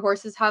 Like when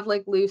horses have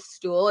like loose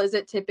stool, is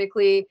it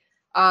typically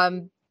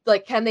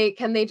like can they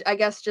I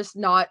guess just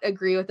not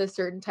agree with a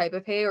certain type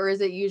of hay, or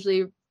is it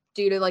usually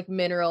due to like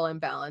mineral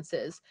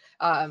imbalances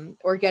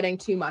or getting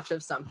too much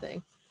of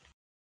something?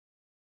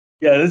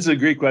 Yeah, this is a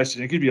great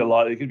question. It could be a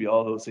lot. It could be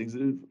all those things.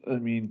 I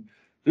mean,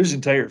 there's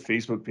entire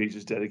Facebook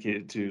pages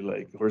dedicated to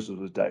like horses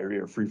with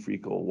diarrhea or free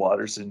fecal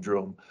water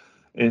syndrome.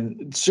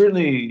 And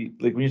certainly,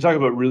 like when you talk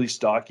about really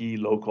stocky,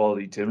 low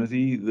quality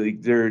Timothy,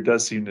 like there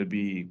does seem to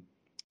be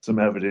some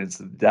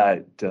evidence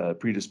that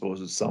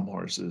predisposes some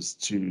horses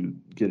to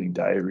getting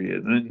diarrhea.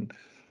 And then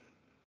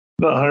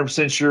not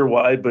 100% sure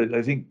why, but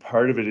I think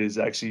part of it is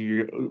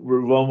actually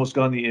we've almost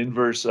gone the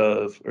inverse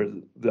of, or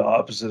the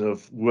opposite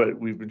of what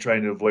we've been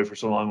trying to avoid for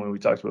so long when we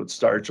talked about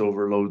starch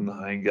overload in the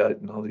hindgut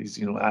and all these,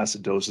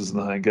 acidosis in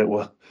the hindgut.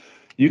 Well,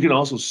 you can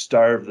also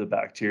starve the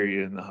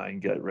bacteria in the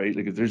hindgut, right?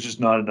 Like if there's just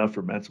not enough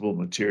fermentable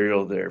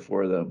material there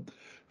for them,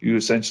 you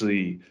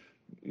essentially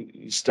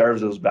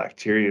starve those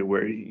bacteria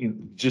where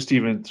just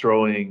even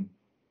throwing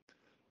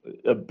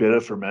a bit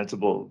of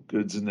fermentable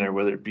goods in there,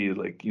 whether it be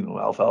like,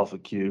 alfalfa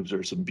cubes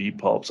or some beet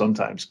pulp,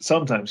 sometimes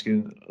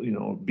can,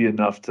 be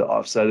enough to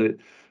offset it.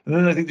 And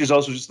then I think there's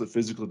also just the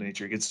physical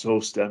nature. It gets so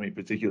stemmy,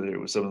 particularly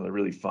with some of the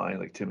really fine,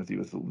 like Timothy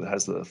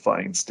has the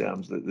fine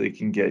stems that they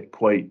can get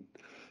quite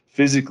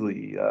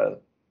physically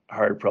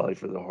hard probably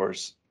for the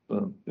horse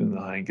in the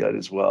hind gut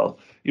as well,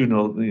 even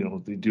though,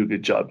 they do a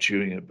good job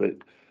chewing it. But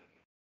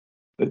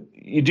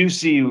you do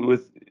see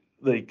with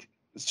like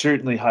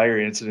certainly higher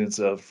incidence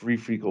of free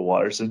fecal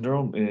water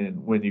syndrome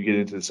and when you get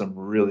into some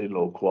really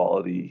low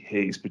quality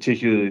haze,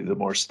 particularly the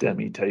more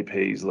stemmy type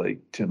haze like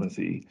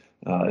Timothy.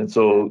 And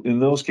so in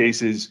those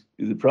cases,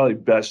 it's probably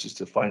best just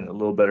to find a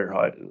little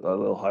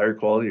higher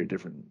quality or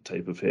different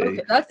type of Okay,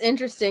 hay. that's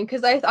interesting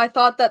because I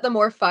thought that the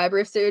more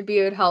fibrous it would be,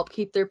 it would help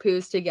keep their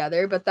poos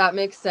together. But that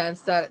makes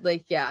sense that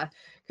like yeah,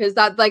 because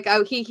that like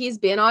he's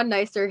been on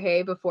nicer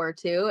hay before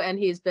too, and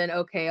he's been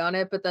okay on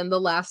it. But then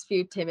the last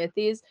few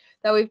Timothys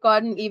that we've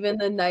gotten, even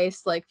the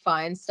nice like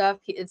fine stuff,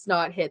 it's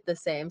not hit the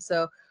same.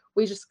 So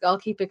I'll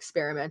keep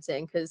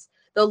experimenting because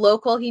the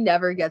local he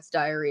never gets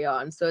diarrhea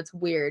on, so it's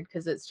weird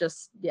because it's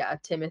just yeah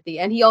Timothy,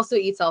 and he also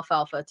eats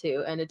alfalfa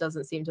too, and it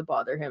doesn't seem to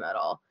bother him at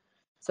all.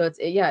 So it's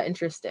yeah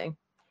interesting.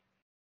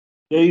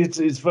 Yeah,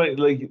 it's funny.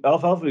 Like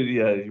alfalfa,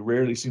 yeah, it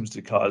rarely seems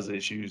to cause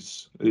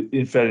issues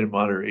if fed in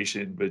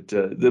moderation. But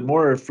the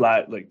more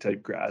flat like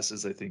type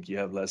grasses, I think you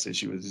have less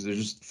issue with. They're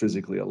just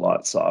physically a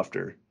lot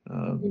softer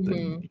than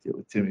Hmm. you get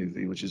with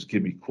Timothy, which is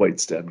can be quite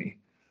stemmy.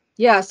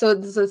 Yeah, so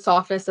the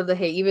softness of the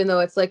hay, even though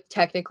it's like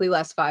technically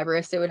less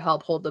fibrous, it would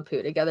help hold the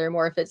poo together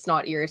more if it's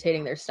not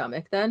irritating their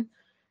stomach then.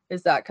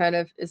 Is that kind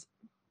of is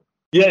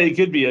Yeah, it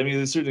could be. I mean,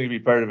 it's certainly could be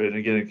part of it. And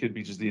again, it could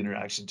be just the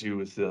interaction too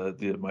with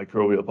the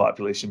microbial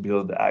population being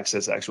able to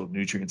access actual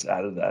nutrients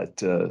out of that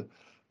the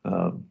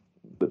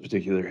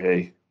particular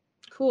hay.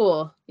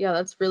 cool. Yeah,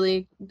 that's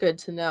really good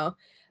to know.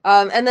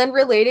 And then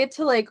related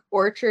to like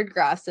orchard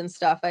grass and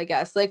stuff, I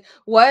guess. Like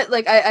what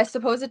like I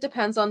suppose it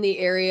depends on the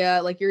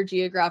area, like your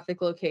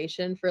geographic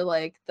location for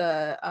like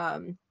the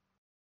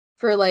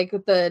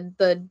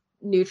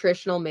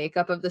nutritional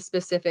makeup of the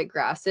specific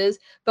grasses,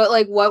 but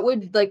like what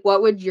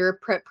would your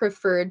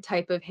preferred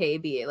type of hay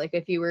be? Like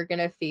if you were going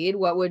to feed,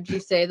 what would you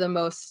say the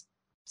most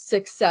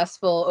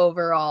successful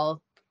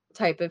overall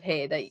type of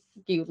hay that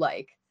you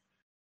like?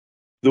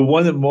 The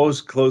one that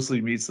most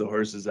closely meets the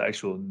horse's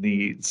actual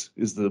needs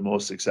is the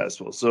most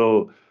successful.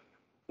 So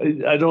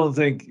I don't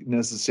think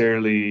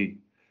necessarily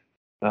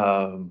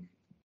um,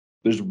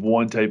 there's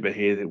one type of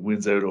hay that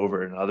wins out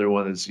over another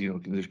one. Is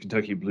there's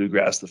Kentucky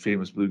bluegrass, the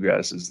famous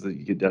bluegrasses that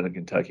you get down in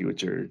Kentucky,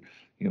 which are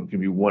can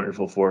be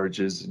wonderful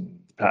forages and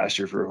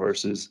pasture for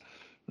horses,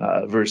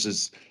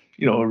 versus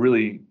a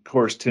really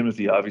coarse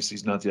Timothy. Obviously,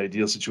 is not the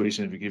ideal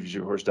situation if it gives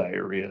your horse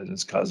diarrhea and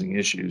it's causing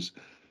issues.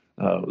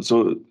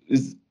 So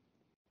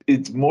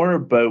it's more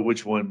about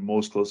which one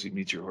most closely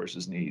meets your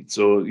horse's needs.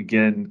 So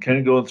again, kind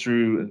of going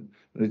through, and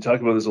they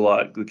talk about this a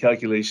lot, the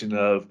calculation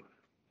of,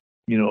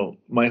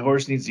 my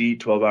horse needs to eat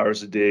 12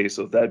 hours a day.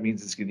 So if that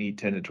means it's going to eat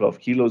 10 to 12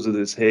 kilos of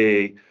this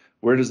hay,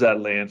 where does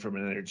that land from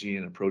an energy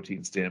and a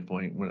protein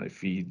standpoint when I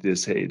feed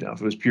this hay? Now,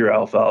 if it was pure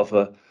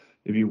alfalfa,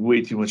 it'd be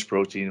way too much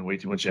protein and way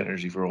too much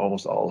energy for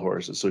almost all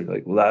horses. So you're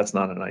like, well, that's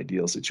not an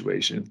ideal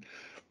situation.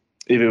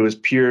 If it was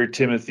pure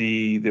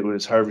Timothy that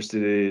was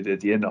harvested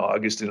at the end of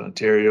August in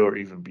Ontario or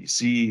even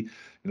BC,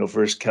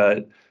 first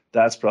cut,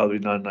 that's probably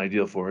not an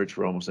ideal forage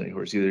for almost any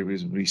horse either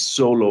because it would be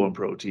so low in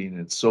protein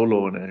and so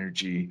low in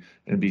energy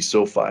and be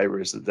so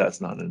fibrous that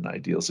that's not an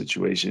ideal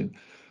situation.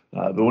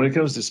 But when it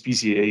comes to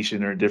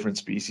speciation or different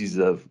species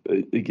of,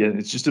 again,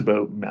 it's just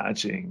about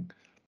matching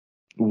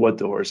what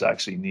the horse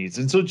actually needs.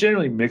 And so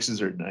generally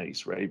mixes are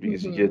nice, right?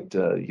 Because Hmm. you get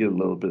a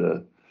little bit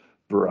of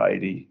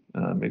variety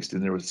mixed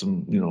in there with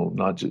some,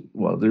 not just,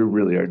 well, there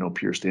really are no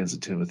pure stands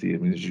of Timothy. I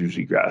mean, there's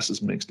usually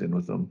grasses mixed in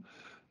with them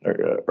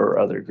or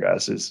other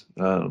grasses.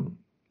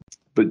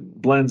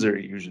 But blends are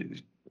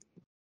usually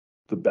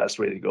the best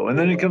way to go. And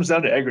then it Cool. comes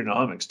down to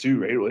agronomics too,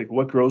 right? Like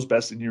what grows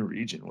best in your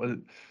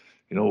region?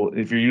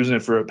 If you're using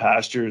it for a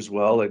pasture as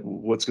well, like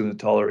what's going to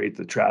tolerate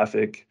the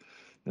traffic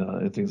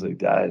and things like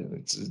that. And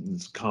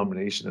it's a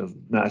combination of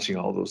matching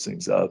all those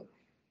things up.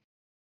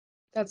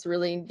 That's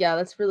really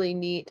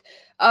neat.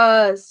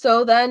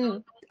 So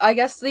then I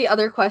guess the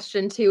other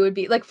question too would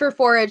be like for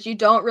forage, you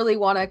don't really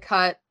want to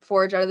cut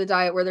forage out of the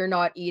diet where they're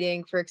not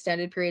eating for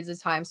extended periods of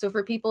time. So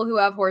for people who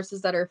have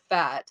horses that are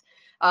fat,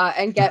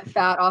 and get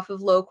fat off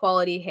of low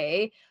quality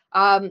hay,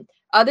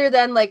 other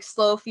than like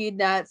slow feed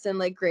nets and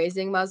like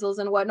grazing muzzles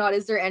and whatnot,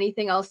 is there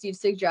anything else you'd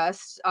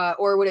suggest?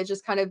 Or would it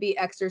just kind of be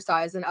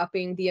exercise and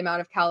upping the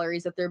amount of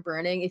calories that they're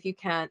burning if you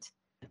can't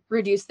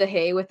reduce the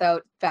hay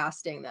without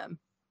fasting them?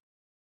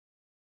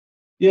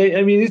 Yeah,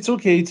 I mean, it's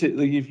okay to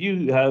like if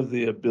you have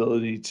the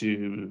ability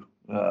to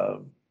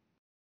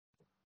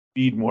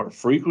feed more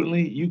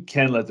frequently, you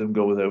can let them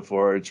go without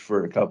forage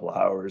for a couple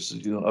hours,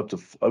 up to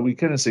we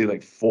kind of say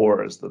like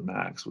four is the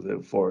max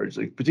without forage,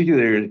 like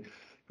particularly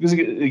because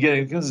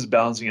again, because it's a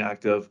balancing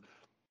act of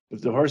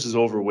if the horse is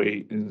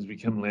overweight and has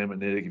become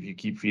laminitic, if you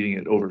keep feeding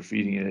it,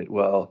 overfeeding it,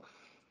 well,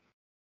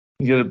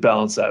 you got to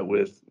balance that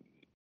with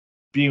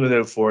being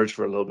without forage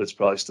for a little bit is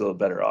probably still a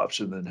better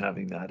option than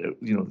having that, the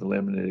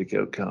laminitic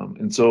outcome.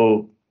 And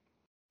so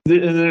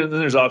and then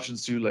there's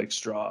options too, like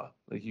straw.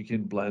 Like you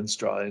can blend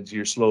straw into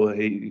your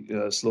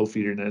slow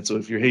feeder net. So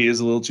if your hay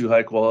is a little too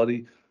high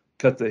quality,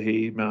 cut the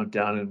hay amount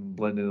down and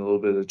blend in a little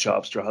bit of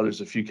chopped straw.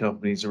 There's a few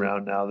companies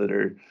around now that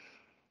are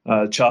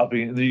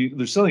chopping.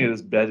 They're selling it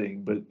as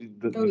bedding, but Oh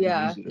you can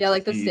yeah. use it Yeah, as a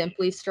like the feed.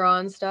 Simply straw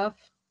and stuff.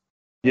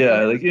 Like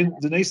Yeah, those.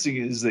 like the nice thing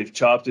is they've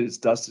chopped it. It's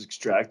dust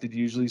extracted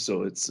usually,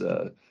 so it's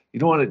you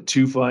don't want it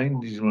too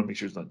fine. You just want to make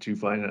sure it's not too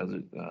fine.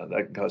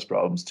 That can cause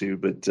problems too.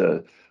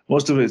 But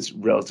most of it's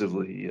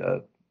relatively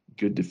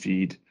good to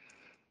feed.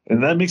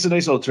 And that makes a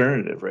nice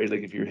alternative, right?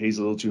 Like if your hay's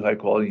a little too high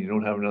quality, you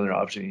don't have another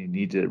option. You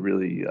need to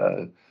really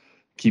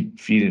keep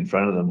feed in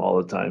front of them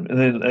all the time. And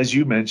then, as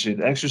you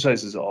mentioned,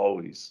 exercise is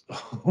always,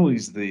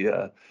 always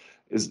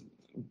is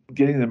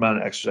getting the amount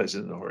of exercise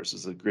in the horse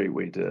is a great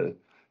way to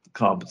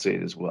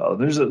compensate as well.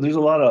 And there's a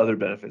lot of other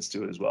benefits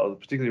to it as well,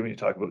 particularly when you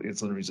talk about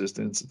insulin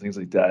resistance and things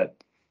like that.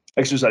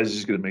 Exercise is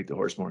just going to make the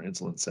horse more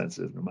insulin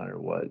sensitive no matter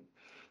what.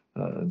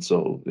 And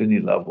so any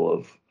level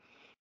of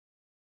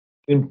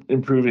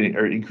improving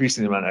or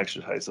increasing the amount of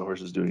exercise the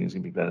horse is doing is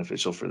going to be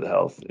beneficial for the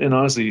health. And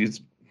honestly,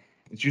 it's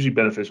it's usually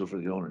beneficial for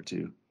the owner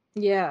too.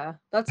 Yeah,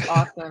 that's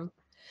awesome.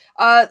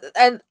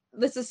 And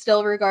this is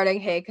still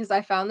regarding hay because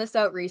I found this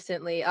out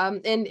recently.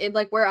 In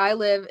like where I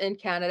live in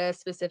Canada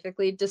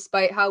specifically,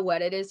 despite how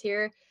wet it is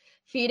here,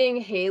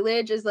 feeding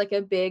haylage is like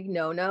a big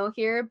no-no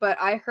here. But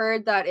I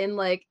heard that in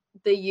like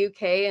the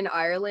UK and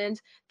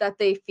Ireland that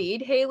they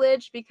feed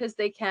haylage because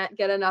they can't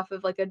get enough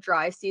of like a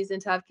dry season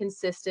to have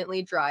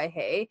consistently dry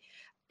hay.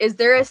 Is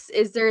there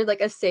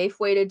like a safe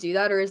way to do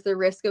that, or is the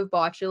risk of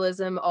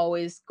botulism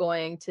always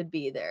going to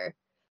be there,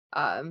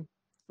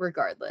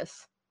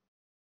 regardless?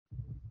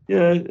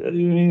 Yeah, I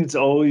mean, it's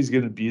always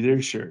going to be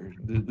there. Sure,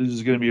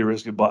 there's going to be a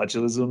risk of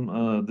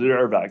botulism. There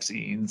are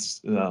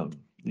vaccines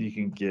you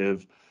can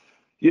give.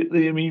 I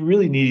mean, you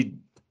really need,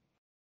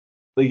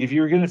 like, if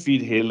you were going to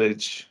feed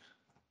haylage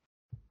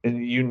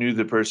and you knew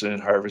the person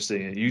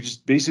harvesting it, you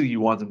just basically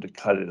you want them to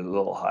cut it a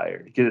little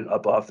higher, get it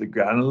up off the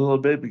ground a little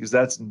bit, because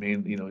that's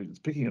main,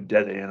 picking up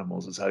dead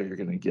animals is how you're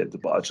going to get the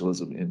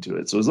botulism into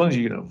it. So as long as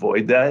you can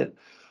avoid that,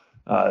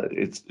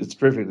 it's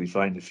perfectly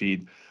fine to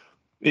feed.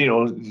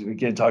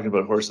 Again, talking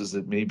about horses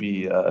that may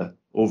be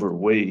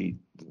overweight,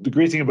 the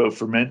great thing about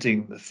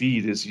fermenting the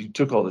feed is you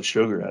took all the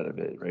sugar out of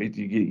it, right?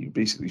 You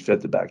basically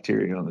fed the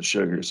bacteria on the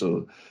sugar,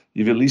 so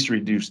you've at least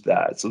reduced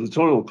that. So the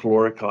total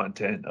caloric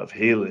content of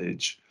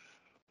haylage,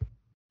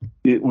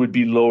 it would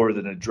be lower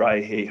than a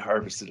dry hay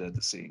harvested at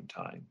the same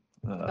time.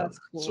 That's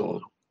So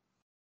cool.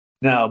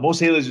 now most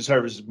haylage is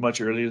harvested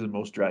much earlier than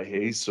most dry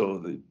hay,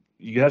 so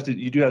you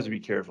do have to be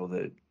careful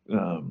that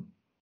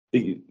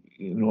a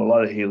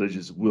lot of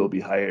haylages will be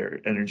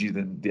higher energy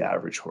than the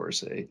average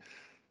horse hay.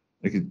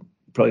 I could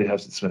probably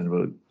have to spend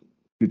about a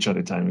good chunk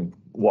of time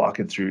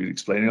walking through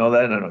explaining all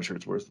that, and I'm not sure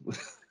it's worth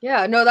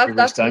Yeah, no, everybody's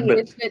that's time,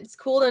 neat. but It's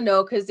cool to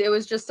know because it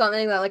was just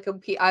something that like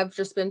I've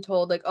just been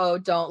told like, oh,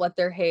 don't let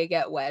their hay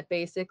get wet,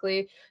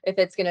 basically, if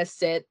it's gonna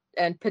sit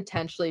and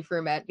potentially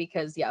ferment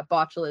because yeah,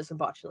 botulism.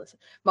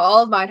 But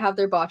all of mine have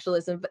their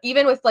botulism, but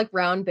even with like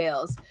round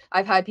bales,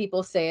 I've had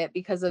people say it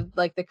because of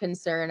like the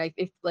concern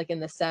if like in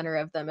the center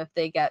of them if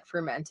they get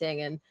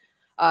fermenting and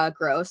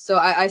gross. So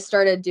I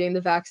started doing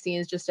the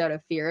vaccines just out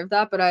of fear of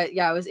that. But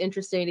it was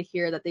interesting to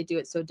hear that they do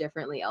it so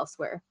differently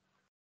elsewhere.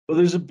 well,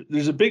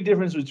 there's a big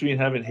difference between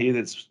having hay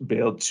that's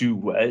baled too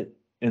wet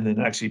and then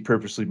actually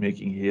purposely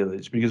making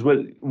haylage. Because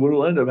what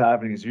will end up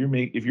happening is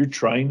if you're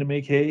trying to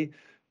make hay,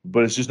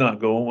 but it's just not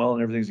going well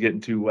and everything's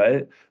getting too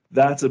wet,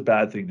 that's a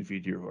bad thing to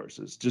feed your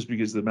horses. Just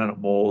because the amount of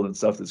mold and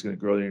stuff that's going to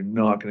grow, you're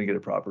not going to get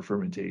a proper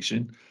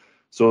fermentation.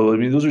 So I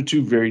mean, those are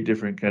two very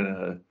different kind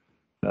of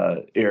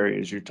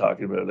areas you're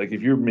talking about. Like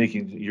if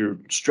you're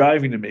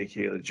striving to make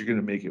haylage, you're going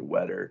to make it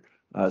wetter,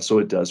 so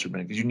it does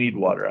ferment because you need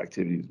water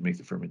activity to make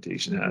the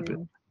fermentation happen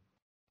Mhm.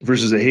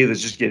 versus a hay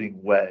that's just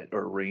getting wet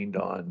or rained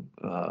on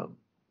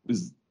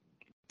is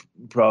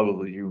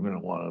probably you're going to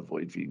want to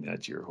avoid feeding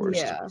that to your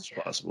horse as much Yeah.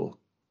 as possible.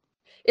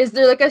 Is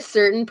there like a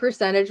certain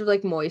percentage of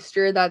like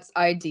moisture that's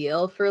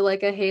ideal for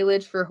like a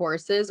haylage for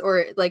horses?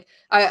 Or like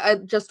I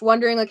just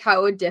wondering like how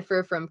it would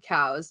differ from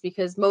cows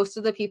because most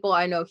of the people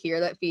I know here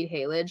that feed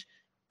haylage,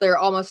 they're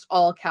almost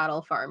all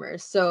cattle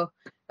farmers. So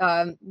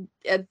and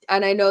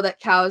I know that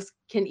cows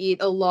can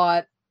eat a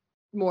lot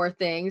more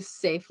things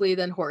safely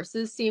than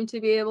horses seem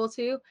to be able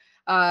to.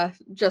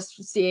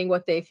 Just seeing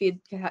what they feed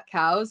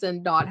cows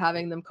and not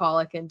having them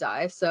colic and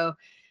die. So,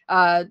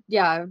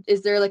 yeah,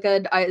 is there like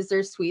is there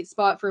a sweet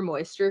spot for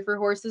moisture for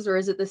horses, or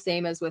is it the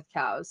same as with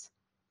cows?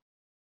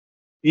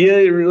 Yeah,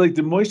 like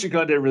the moisture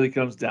content really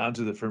comes down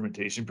to the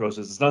fermentation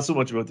process. It's not so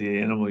much about the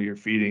animal you're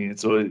feeding it.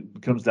 So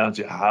it comes down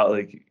to how,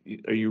 like,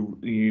 are you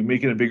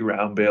making a big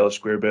round bale, a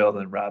square bale, and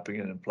then wrapping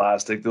it in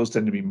plastic? Those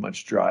tend to be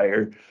much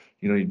drier.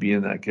 You'd be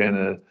in that kind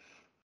of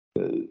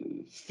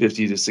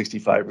 50 to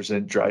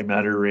 65% dry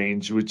matter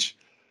range, which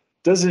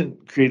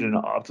doesn't create an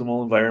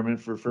optimal environment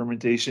for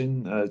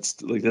fermentation.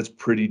 It's like that's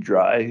pretty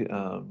dry,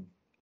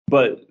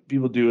 but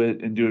people do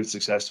it and do it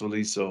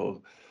successfully.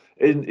 So,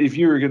 and if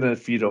you're gonna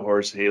feed a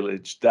horse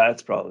haylage,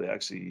 that's probably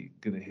actually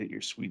gonna hit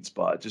your sweet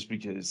spot, just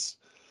because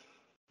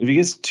if it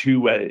gets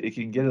too wet, it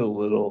can get a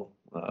little.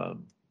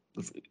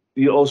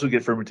 You also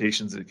get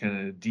fermentations that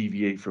kind of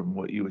deviate from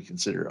what you would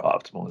consider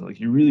optimal. Like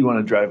you really want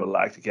to drive a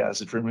lactic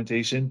acid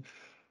fermentation.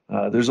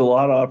 There's a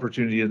lot of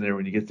opportunity in there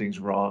when you get things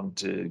wrong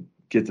to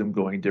get them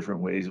going different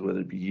ways,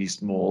 whether it be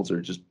yeast molds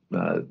or just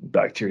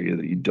bacteria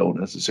that you don't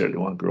necessarily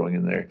want growing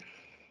in there.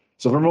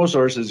 So for most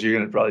horses, you're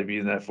going to probably be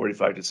in that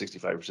 45 to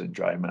 65%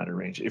 dry matter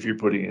range if you're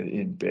putting it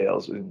in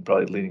bales, and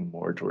probably leaning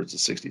more towards the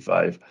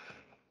 65.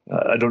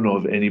 I don't know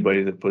of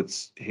anybody that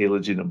puts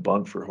haylage in a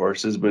bunk for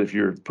horses, but if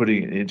you're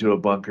putting it into a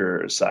bunker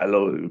or a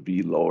silo, it would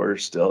be lower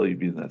still. You'd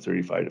be in that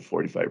 35 to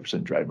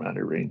 45% dry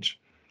matter range.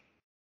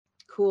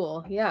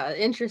 Cool. Yeah,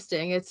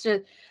 interesting. It's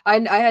just I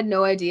had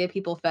no idea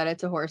people fed it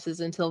to horses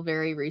until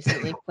very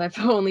recently 'cause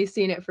I've only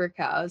seen it for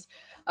cows.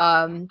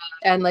 And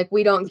like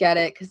we don't get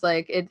it because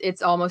like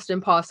it's almost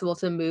impossible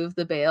to move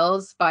the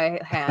bales by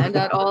hand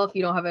at all if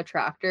you don't have a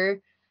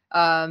tractor.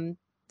 Um,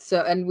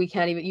 so and we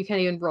can't even you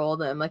can't even roll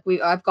them. Like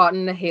I've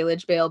gotten a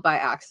haylage bale by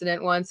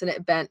accident once and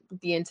it bent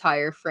the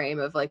entire frame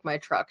of like my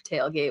truck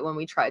tailgate when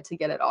we tried to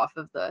get it off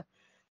of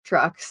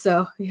truck.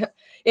 So yeah,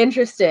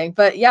 interesting.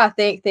 But yeah,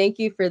 thank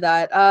you for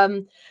that.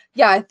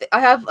 Yeah,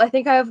 I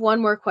think I have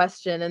one more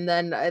question, and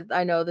then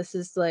I know this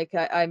is like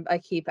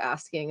I keep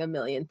asking a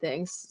million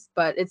things,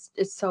 but it's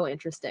so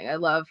interesting. I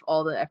love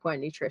all the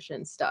equine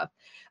nutrition stuff.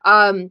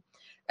 Um,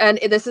 and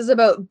this is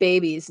about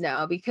babies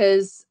now,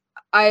 because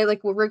I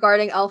like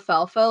regarding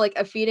alfalfa, like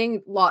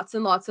feeding lots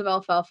and lots of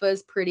alfalfa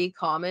is pretty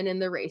common in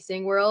the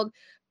racing world.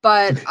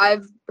 But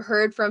I've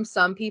heard from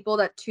some people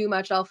that too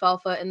much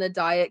alfalfa in the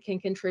diet can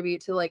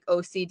contribute to like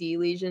OCD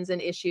lesions and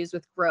issues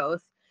with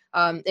growth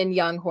in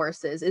young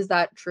horses. Is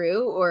that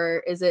true,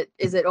 or is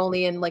it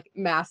only in like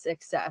mass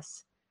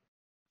excess?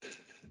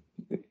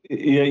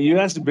 Yeah, you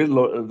asked a bit.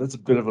 That's a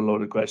bit of a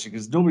loaded question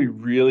because nobody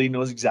really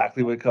knows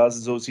exactly what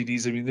causes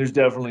OCDs. I mean, there's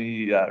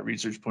definitely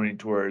research pointing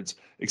towards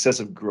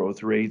excessive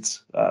growth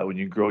rates when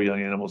you grow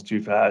young animals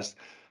too fast,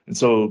 and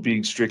so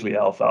being strictly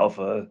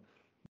alfalfa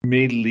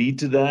may lead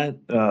to that,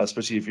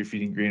 especially if you're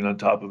feeding grain on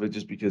top of it,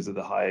 just because of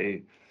the high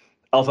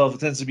alfalfa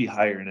tends to be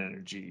higher in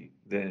energy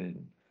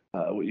than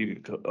what you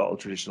could call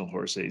traditional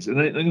horse aids. And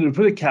I'm going to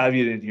put a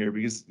caveat in here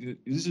because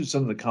these are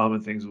some of the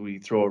common things we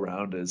throw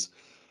around as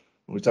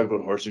when we talk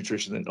about horse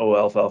nutrition, that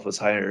alfalfa is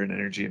higher in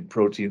energy and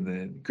protein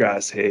than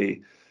grass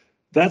hay.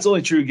 That's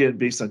only true again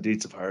based on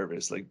dates of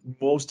harvest. Like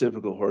most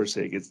typical horse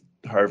hay gets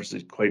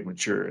harvested quite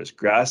mature as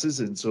grasses,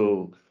 and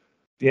so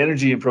the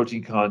energy and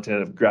protein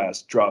content of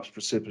grass drops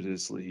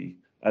precipitously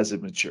as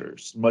it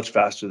matures, much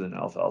faster than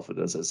alfalfa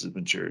does as it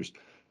matures.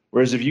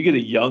 Whereas if you get a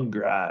young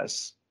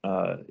grass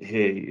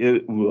hay,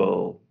 it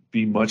will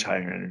be much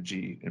higher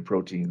energy and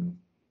protein,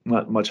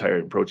 not much higher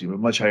in protein, but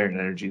much higher in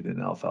energy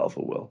than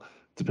alfalfa will,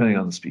 depending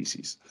on the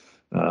species.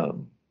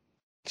 Um,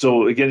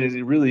 so again,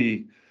 it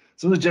really,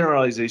 some of the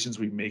generalizations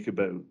we make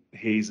about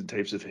haze and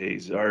types of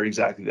haze are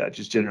exactly that,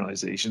 just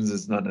generalizations.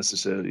 It's not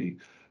necessarily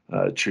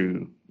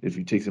true if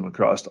you take them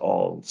across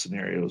all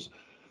scenarios.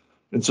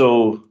 And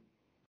so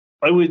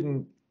I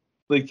wouldn't,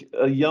 like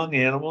a young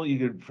animal, you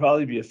could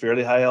probably be a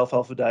fairly high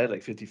alfalfa diet,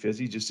 like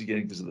 50-50, just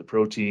again because of the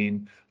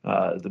protein,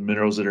 the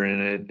minerals that are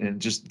in it, and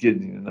just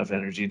getting enough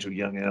energy into a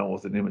young animal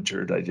with an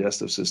immature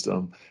digestive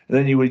system. And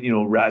then you would,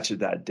 ratchet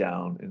that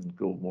down and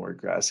go more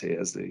grass hay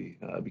as they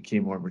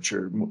became more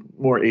mature,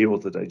 more able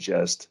to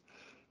digest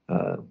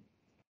uh,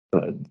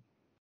 uh,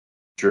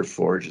 mature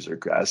forages or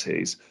grass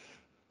hays.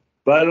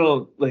 But I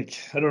don't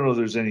know if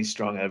there's any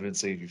strong evidence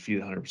saying if you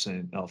feed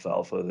 100%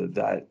 alfalfa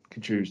that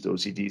contributes to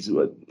OCDs.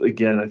 But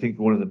again, I think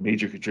one of the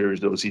major contributors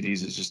to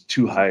OCDs is just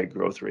too high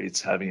growth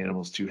rates, having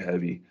animals too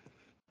heavy,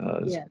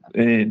 Yeah.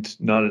 and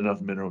not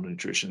enough mineral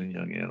nutrition in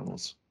young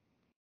animals.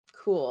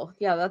 Cool.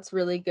 Yeah, that's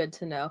really good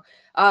to know.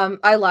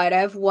 I lied.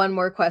 I have one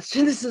more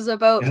question. This is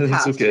about Yeah,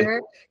 that's okay.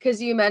 pasture,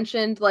 because you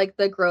mentioned like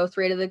the growth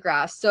rate of the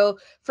grass. So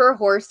for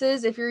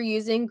horses, if you're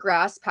using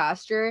grass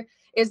pasture,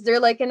 is there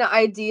like an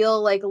ideal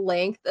like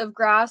length of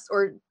grass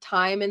or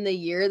time in the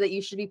year that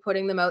you should be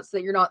putting them out so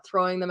that you're not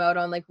throwing them out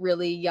on like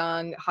really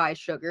young, high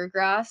sugar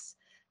grass?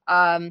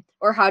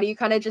 Or how do you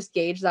kind of just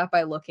gauge that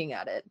by looking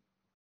at it?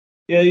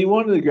 Yeah, you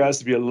wanted the grass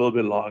to be a little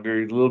bit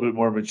longer, a little bit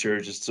more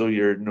mature, just so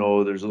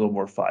there's a little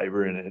more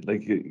fiber in it.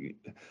 Like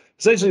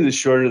essentially, the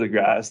shorter the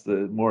grass,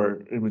 the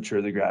more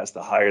immature the grass,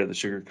 the higher the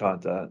sugar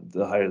content,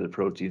 the higher the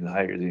protein, the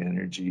higher the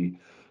energy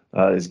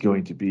is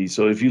going to be.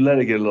 So if you let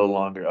it get a little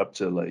longer, up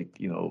to like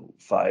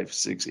 5,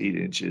 6, 8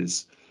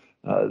 inches,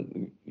 uh,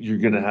 you're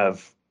gonna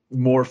have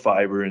more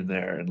fiber in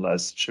there and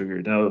less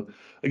sugar. Now,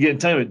 again,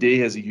 time of day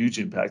has a huge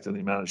impact on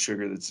the amount of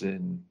sugar that's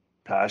in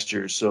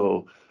pasture.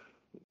 So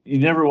you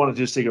never want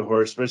to just take a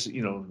horse,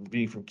 especially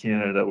being from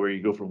Canada, where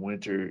you go from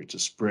winter to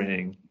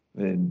spring,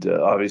 and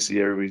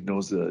obviously everybody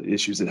knows the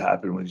issues that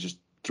happen when you just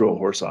throw a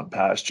horse on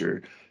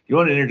pasture. You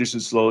want to introduce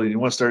it slowly, and you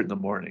want to start in the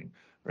morning,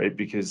 right?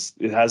 Because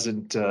it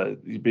hasn't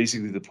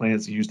basically the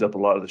plant's used up a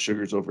lot of the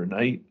sugars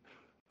overnight,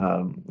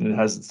 and it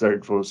hasn't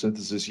started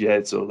photosynthesis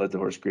yet. So let the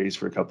horse graze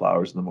for a couple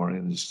hours in the morning,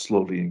 and just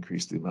slowly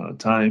increase the amount of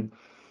time.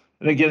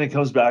 And again, it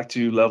comes back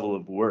to level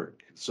of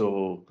work.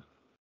 So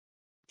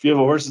if you have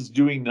a horse that's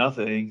doing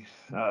nothing,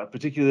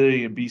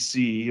 particularly in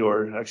BC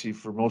or actually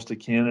for most of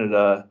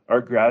Canada,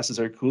 our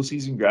cool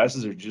season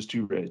grasses are just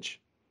too rich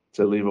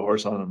to leave a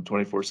horse on them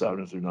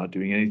 24/7 if they're not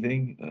doing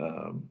anything,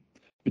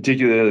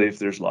 particularly if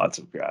there's lots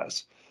of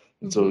grass.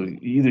 And so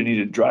Mm-hmm. you either need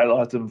to dry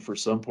lot them for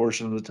some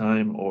portion of the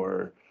time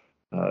or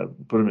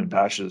put them in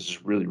pasture that's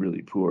just really,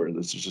 really poor.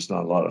 There's just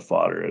not a lot of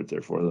fodder out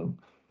there for them.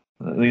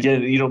 And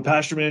again,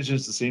 pasture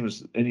management is the same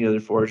as any other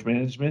forage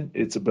management.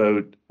 It's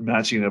about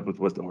matching it up with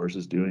what the horse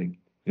is doing.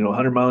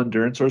 100-mile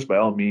endurance horse, by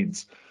all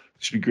means,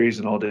 should be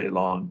grazing all day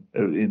long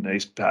in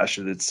nice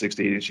pasture that's 6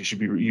 to 8 inches. You should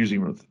be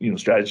using,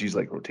 strategies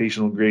like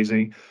rotational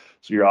grazing.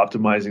 So you're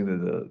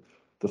optimizing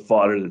the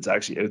fodder that's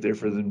actually out there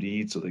for them to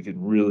eat, so they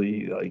can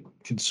really like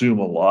consume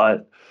a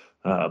lot.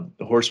 A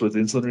horse with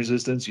insulin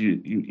resistance, you're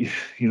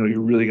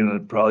really going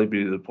to probably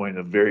be to the point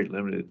of very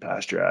limited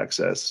pasture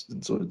access,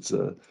 and so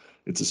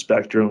it's a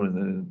spectrum. And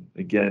then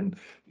again,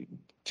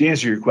 to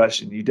answer your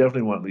question, you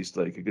definitely want at least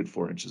like a good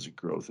 4 inches of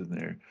growth in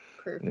there.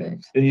 And,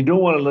 Perfect. and you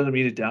don't want to let them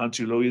eat it down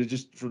too low, either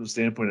just from the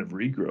standpoint of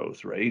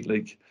regrowth, right?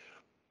 Like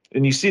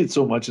and you see it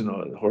so much in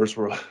the horse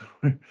world,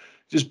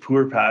 just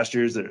poor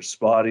pastures that are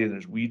spotty and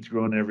there's weeds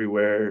growing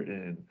everywhere.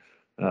 And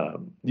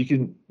you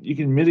can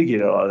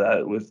mitigate a lot of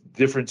that with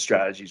different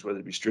strategies, whether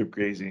it be strip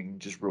grazing,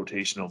 just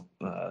rotational,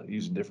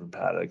 using different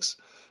paddocks,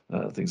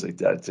 things like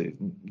that to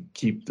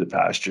keep the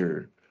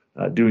pasture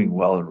doing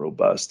well and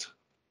robust.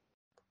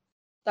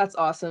 That's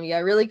awesome. Yeah,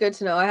 really good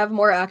to know. I have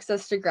more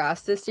access to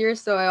grass this year,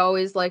 so I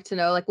always like to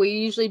know, like, we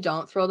usually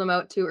don't throw them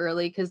out too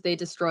early because they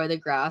destroy the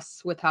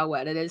grass with how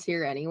wet it is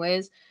here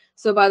anyways.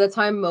 So by the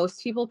time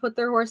most people put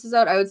their horses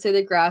out, I would say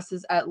the grass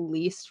is at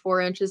least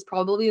 4 inches,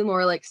 probably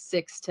more like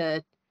 6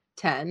 to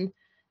 10,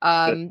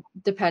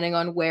 depending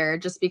on where,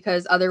 just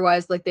because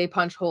otherwise, like, they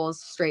punch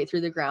holes straight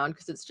through the ground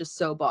because it's just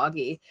so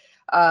boggy.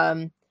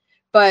 Um,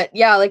 but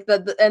yeah, like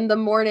and the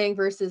morning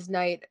versus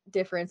night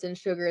difference in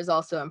sugar is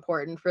also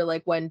important for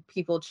like when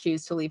people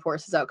choose to leave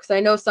horses out. Because I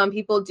know some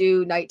people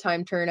do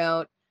nighttime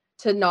turnout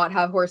to not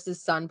have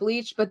horses sun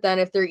bleached, but then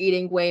if they're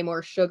eating way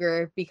more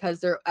sugar because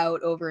they're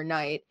out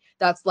overnight,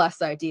 that's less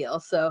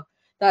ideal. So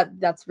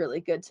that's really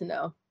good to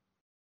know.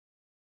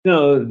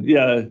 No,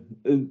 yeah.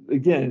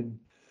 Again,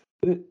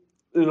 the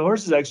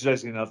horse is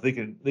exercising enough, they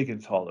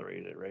can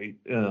tolerate it, right?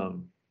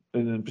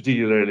 And then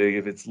particularly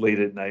if it's late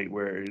at night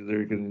where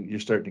you're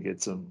starting to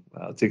get some,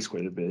 it takes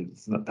quite a bit.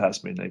 It's not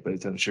past midnight by the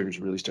time the sugars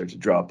really start to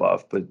drop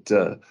off. But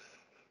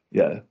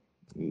yeah,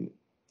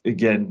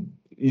 again,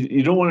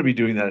 you don't want to be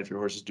doing that if your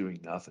horse is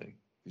doing nothing.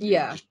 You're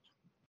Yeah. just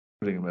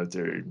putting them out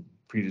there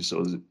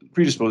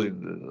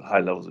predisposing to the high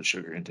levels of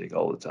sugar intake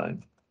all the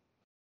time.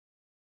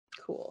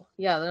 Cool.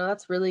 Yeah, no,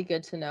 that's really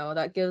good to know.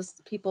 That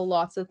gives people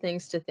lots of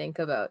things to think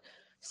about.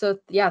 So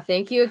yeah,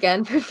 thank you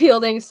again for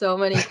fielding so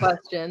many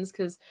questions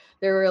because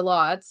there were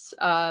lots.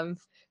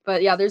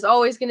 But yeah, there's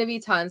always going to be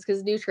tons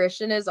because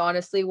nutrition is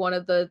honestly one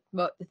of the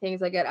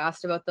things I get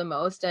asked about the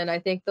most, and I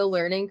think the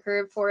learning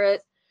curve for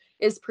it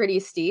is pretty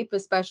steep,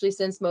 especially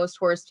since most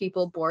horse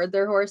people board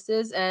their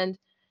horses and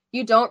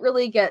you don't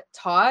really get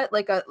taught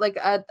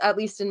at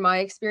least in my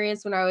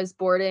experience when I was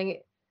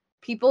boarding,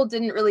 people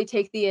didn't really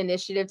take the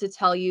initiative to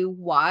tell you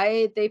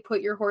why they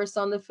put your horse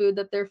on the food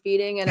that they're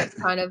feeding, and it's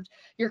kind of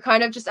you're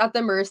kind of just at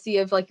the mercy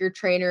of like your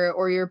trainer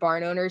or your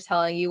barn owner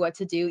telling you what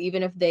to do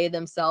even if they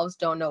themselves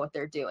don't know what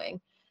they're doing.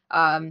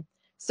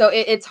 So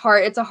it's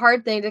hard, it's a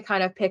hard thing to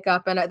kind of pick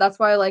up, and that's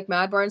why I like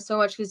MadBarn so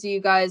much, because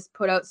you guys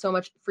put out so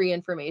much free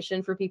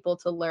information for people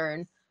to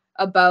learn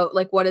about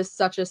like what is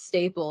such a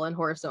staple in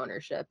horse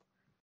ownership.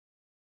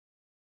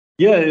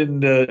 Yeah,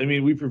 and I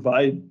mean, we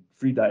provide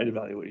free diet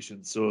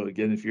evaluations. So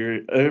again, if you're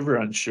ever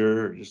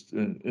unsure, just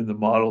in the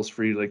model's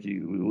free, like we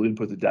will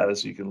input the data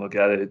so you can look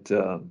at it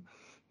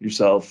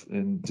yourself.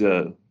 And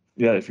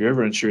yeah, if you're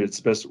ever unsure, it's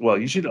best. Well,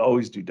 you should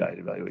always do diet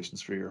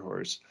evaluations for your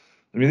horse.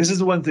 I mean, this is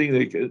the one thing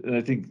that, and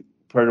I think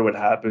part of what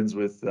happens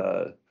with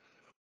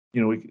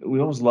we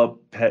almost love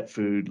pet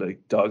food, like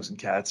dogs and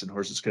cats and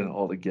horses kind of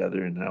all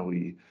together, and how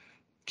we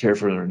care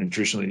for them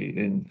nutritionally.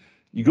 And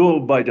you go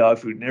buy dog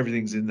food and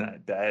everything's in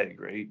that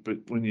bag, right? But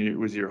when you're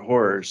with your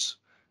horse,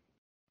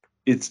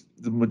 it's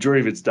the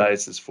majority of its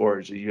diet is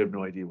forage, and you have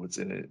no idea what's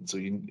in it. And so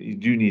you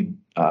do need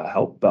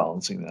help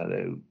balancing that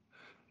out.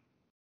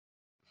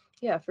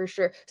 Yeah, for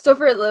sure.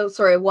 So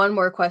sorry, one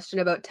more question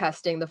about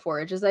testing the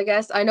forages, I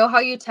guess. I know how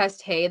you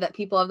test hay, that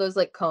people have those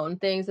like cone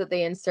things that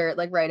they insert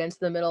like right into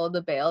the middle of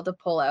the bale to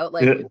pull out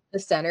like Yeah. the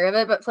center of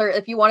it. But for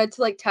if you wanted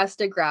to like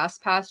test a grass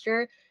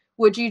pasture,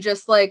 would you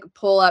just like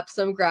pull up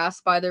some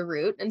grass by the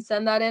root and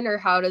send that in, or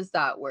how does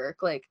that work?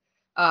 Like,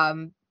 I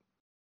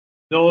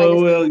No,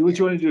 just well, what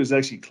you want to do is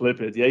actually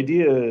clip it. The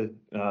idea,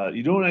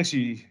 you don't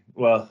actually,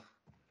 well,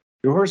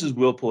 your horses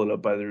will pull it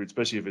up by the root,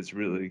 especially if it's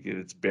really good,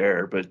 it's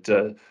bare. But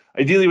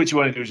ideally, what you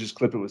want to do is just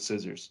clip it with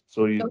scissors.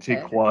 So okay.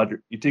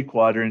 you take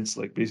quadrants,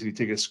 like basically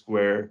take a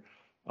square,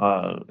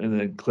 and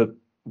then clip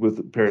with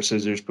a pair of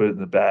scissors, put it in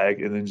the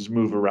bag, and then just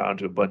move around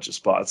to a bunch of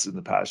spots in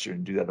the pasture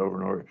and do that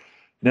over and over.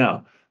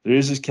 Now, there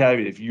is this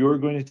caveat: if you're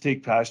going to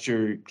take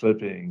pasture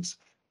clippings,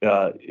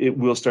 it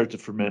will start to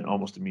ferment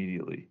almost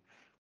immediately.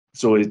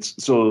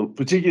 So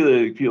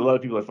particularly a lot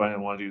of people I find that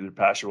want to do their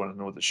pasture want to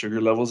know what the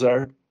sugar levels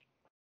are.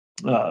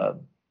 Uh,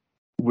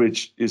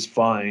 which is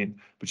fine,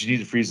 but you need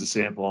to freeze the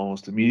sample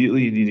almost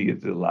immediately. You need to get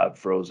the lab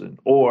frozen,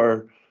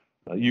 or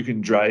you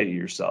can dry it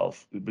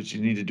yourself, but you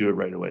need to do it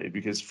right away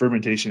because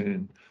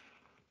fermentation,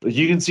 like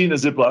you can see in a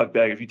Ziploc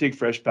bag, if you take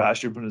fresh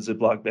pasture, put in a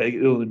Ziploc bag,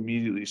 it'll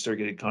immediately start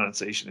getting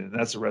condensation, and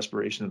that's the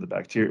respiration of the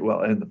bacteria,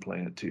 well, and the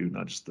plant too,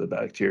 not just the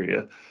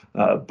bacteria.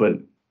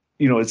 But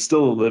it's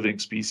still a living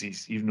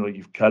species, even though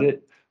you've cut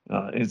it.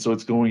 And so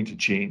it's going to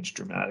change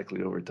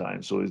dramatically over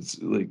time. So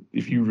it's like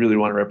if you really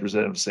want a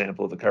representative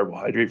sample of the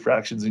carbohydrate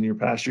fractions in your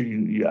pasture,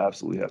 you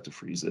absolutely have to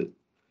freeze it.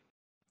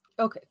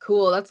 Okay,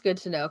 cool. That's good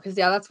to know. Because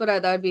yeah,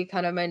 that would be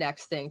kind of my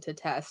next thing to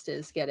test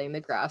is getting the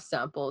grass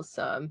samples.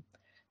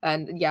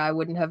 And yeah, I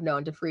wouldn't have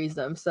known to freeze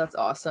them. So that's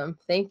awesome.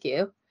 Thank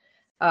you.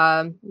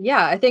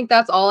 Yeah, I think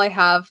that's all I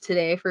have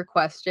today for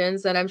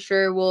questions, and I'm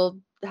sure we'll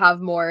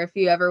have more if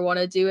you ever want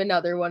to do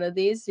another one of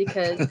these,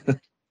 because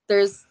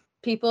there's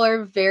people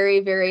are very,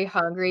 very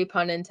hungry,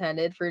 pun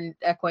intended, for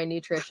equine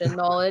nutrition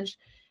knowledge.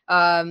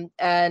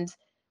 And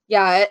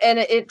yeah, and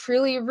it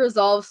truly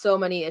resolves so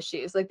many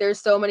issues. Like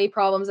there's so many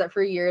problems that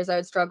for years I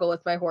would struggle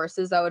with my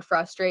horses that would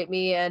frustrate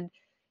me, and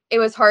it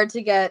was hard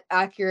to get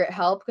accurate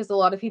help because a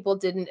lot of people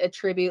didn't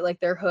attribute like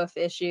their hoof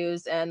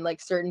issues and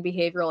like certain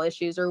behavioral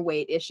issues or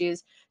weight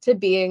issues to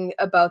being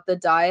about the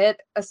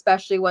diet,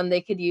 especially when they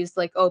could use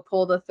like, oh,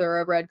 pull the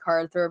thoroughbred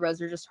card. Thoroughbreds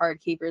are just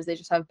hard keepers. They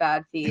just have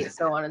bad feet,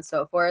 so on and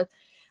so forth.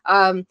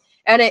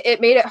 And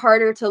it made it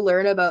harder to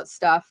learn about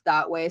stuff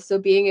that way. So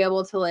being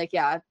able to like,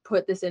 yeah,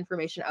 put this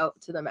information out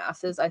to the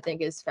masses, I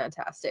think is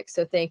fantastic.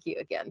 So thank you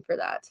again for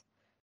that.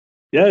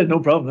 Yeah, no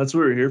problem. That's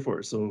what we're here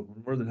for. So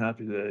we're more than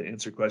happy to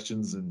answer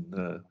questions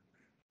and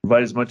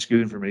provide as much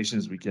good information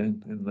as we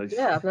can in life.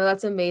 Yeah, no,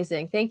 that's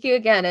amazing. Thank you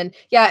again. And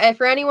yeah, and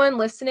for anyone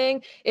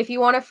listening, if you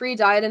want a free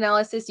diet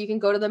analysis, you can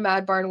go to the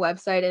MadBarn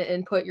website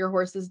and put your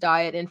horse's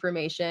diet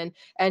information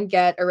and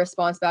get a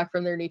response back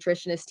from their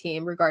nutritionist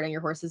team regarding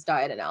your horse's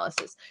diet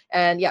analysis.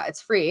 And yeah, it's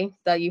free.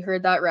 That you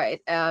heard that right.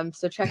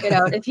 So check it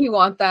out if you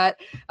want that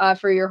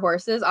for your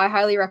horses. I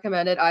highly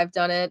recommend it. I've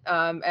done it,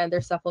 and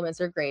their supplements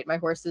are great. My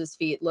horse's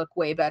feet look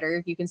way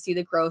better. You can see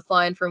the growth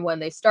line from when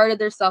they started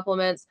their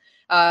supplements,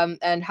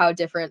 and how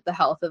different the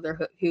health of their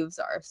hooves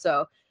are.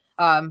 So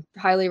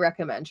highly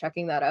recommend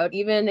checking that out,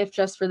 even if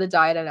just for the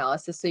diet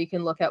analysis, so you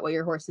can look at what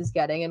your horse is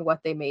getting and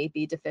what they may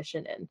be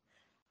deficient in.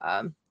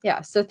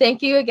 Yeah, so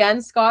thank you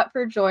again, Scott,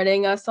 for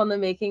joining us on the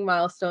Making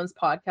Milestones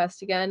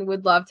podcast again.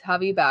 Would love to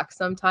have you back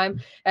sometime,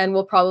 and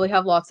we'll probably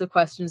have lots of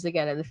questions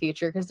again in the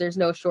future because there's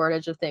no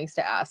shortage of things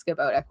to ask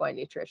about equine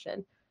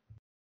nutrition.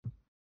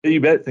 Hey, you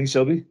bet. Thanks,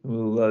 Shelby.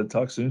 We'll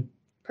talk soon.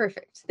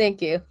 Perfect.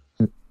 Thank you.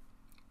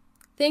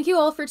 Thank you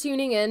all for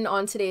tuning in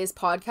on today's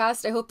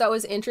podcast. I hope that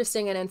was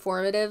interesting and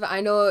informative.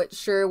 I know it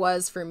sure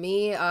was for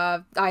me.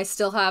 I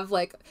still have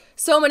like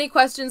so many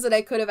questions that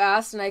I could have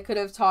asked, and I could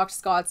have talked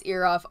Scott's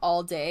ear off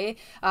all day.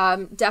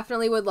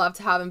 Definitely would love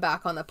to have him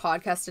back on the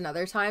podcast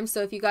another time.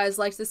 So if you guys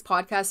liked this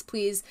podcast,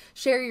 please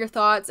share your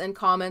thoughts and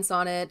comments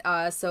on it,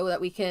 so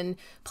that we can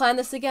plan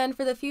this again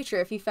for the future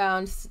if you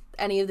found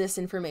any of this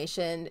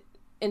information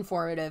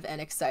informative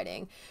and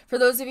exciting. For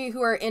those of you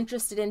who are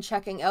interested in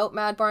checking out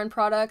MadBarn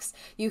products,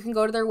 you can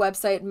go to their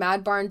website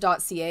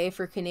madbarn.ca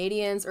for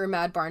Canadians or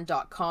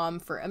madbarn.com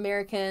for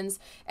Americans,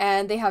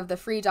 and they have the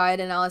free diet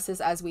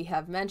analysis as we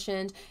have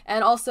mentioned.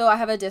 And also I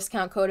have a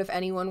discount code if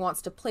anyone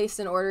wants to place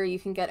an order. You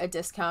can get a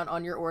discount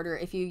on your order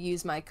if you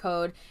use my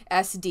code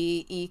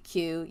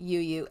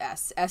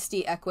SDEQUUS,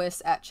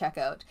 SDEQUUS at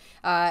checkout.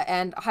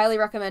 And highly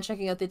recommend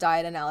checking out the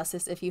diet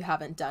analysis if you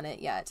haven't done it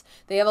yet.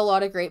 They have a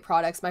lot of great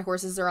products. My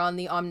horses are on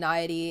the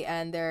Omniety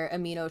and their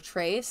Amino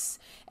Trace,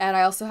 and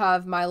I also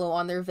have Milo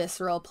on their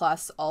Visceral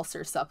Plus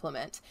ulcer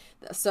supplement.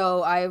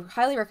 So I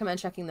highly recommend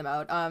checking them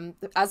out.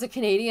 As a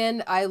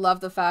Canadian, I love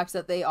the fact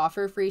that they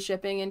offer free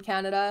shipping in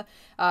Canada.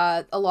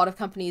 A lot of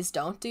companies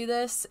don't do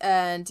this,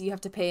 and you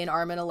have to pay an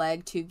arm and a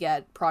leg to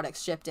get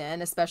products shipped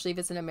in, especially if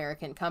it's an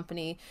American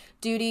company.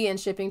 Duty and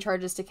shipping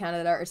charges to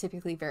Canada are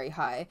typically very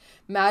high.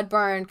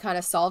 MadBarn kind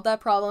of solved that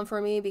problem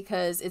for me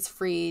because it's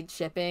free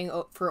shipping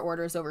for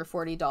orders over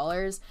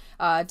 $40,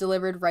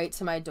 delivered right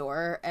to my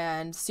door,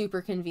 and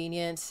super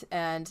convenient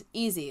and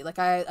easy. Like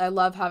I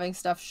love having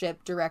stuff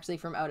shipped directly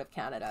from out of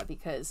Canada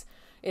because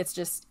it's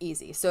just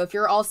easy. So if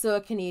you're also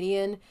a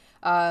Canadian,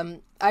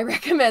 I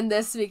recommend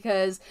this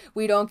because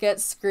we don't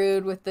get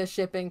screwed with the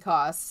shipping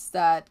costs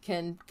that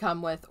can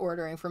come with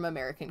ordering from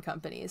American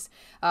companies.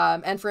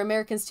 And for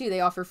Americans too,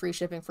 they offer free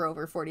shipping for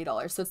over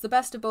 $40. So it's the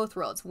best of both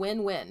worlds.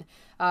 Win-win.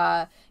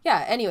 Yeah,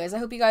 anyways, I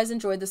hope you guys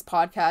enjoyed this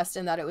podcast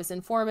and that it was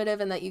informative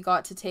and that you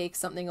got to take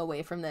something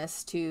away from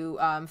this to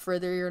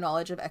further your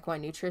knowledge of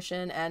equine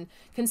nutrition and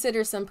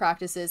consider some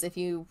practices if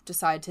you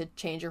decide to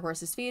change your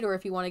horse's feed, or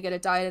if you want to get a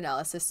diet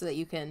analysis so that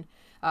you can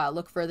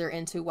look further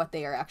into what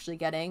they are actually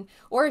getting.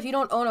 Or if you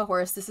don't own a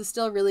horse, this is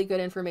still really good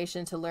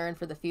information to learn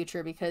for the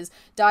future because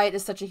diet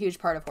is such a huge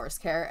part of horse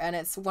care, and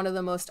it's one of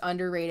the most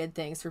underrated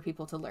things for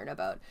people to learn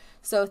about.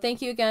 So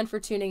thank you again for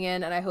tuning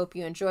in, and I hope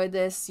you enjoyed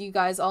this. You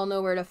guys all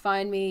know where to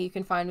find me. You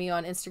can find me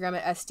on Instagram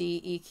at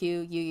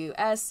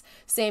SDEQUUS,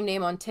 same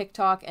name on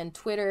TikTok and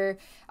Twitter.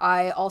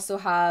 I also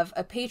have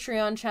a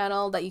Patreon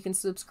channel that you can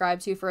subscribe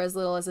to for as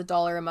little as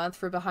 $1 a month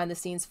for behind the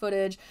scenes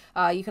footage.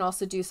 You can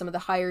also do some of the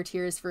higher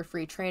tiers for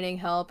free training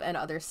help and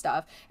other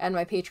stuff. And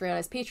my Patreon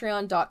is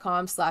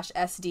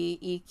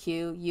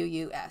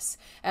patreon.com/SDEQUUS.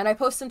 And I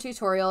post some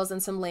tutorials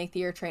and some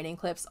lengthier training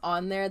clips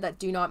on there that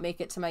do not make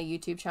it to my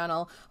YouTube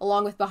channel,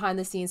 along with behind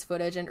the scenes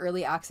footage and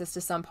early access to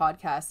some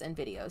podcasts and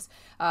videos.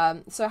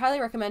 So I highly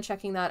recommend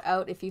checking that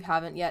out if you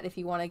haven't yet, if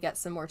you want to get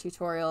some more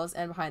tutorials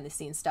and behind the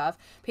scenes stuff.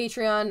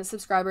 Patreon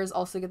subscribers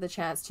also get the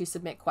chance to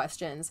submit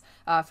questions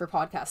for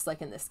podcasts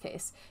like in this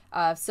case.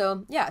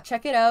 So yeah,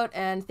 check it out,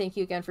 and thank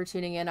you again for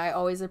tuning in. I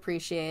always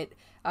appreciate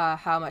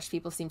how much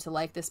people seem to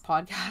like this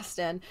podcast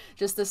and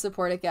just the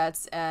support it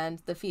gets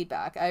and the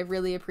feedback. I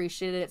really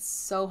appreciate it. It's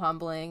so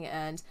humbling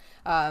and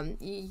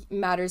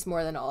matters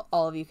more than all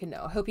of you can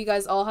know. Hope you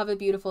guys all have a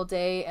beautiful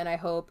day, and I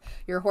hope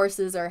your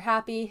horses are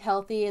happy,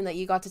 healthy, and that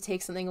you got to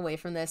take something away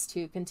from this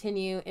to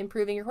continue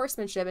improving your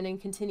horsemanship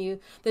and continue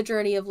the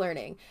journey of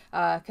learning.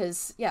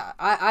 Because, yeah,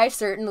 I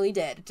certainly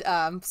did.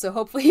 So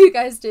hopefully you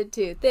guys did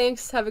too.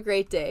 Thanks. Have a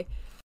great day.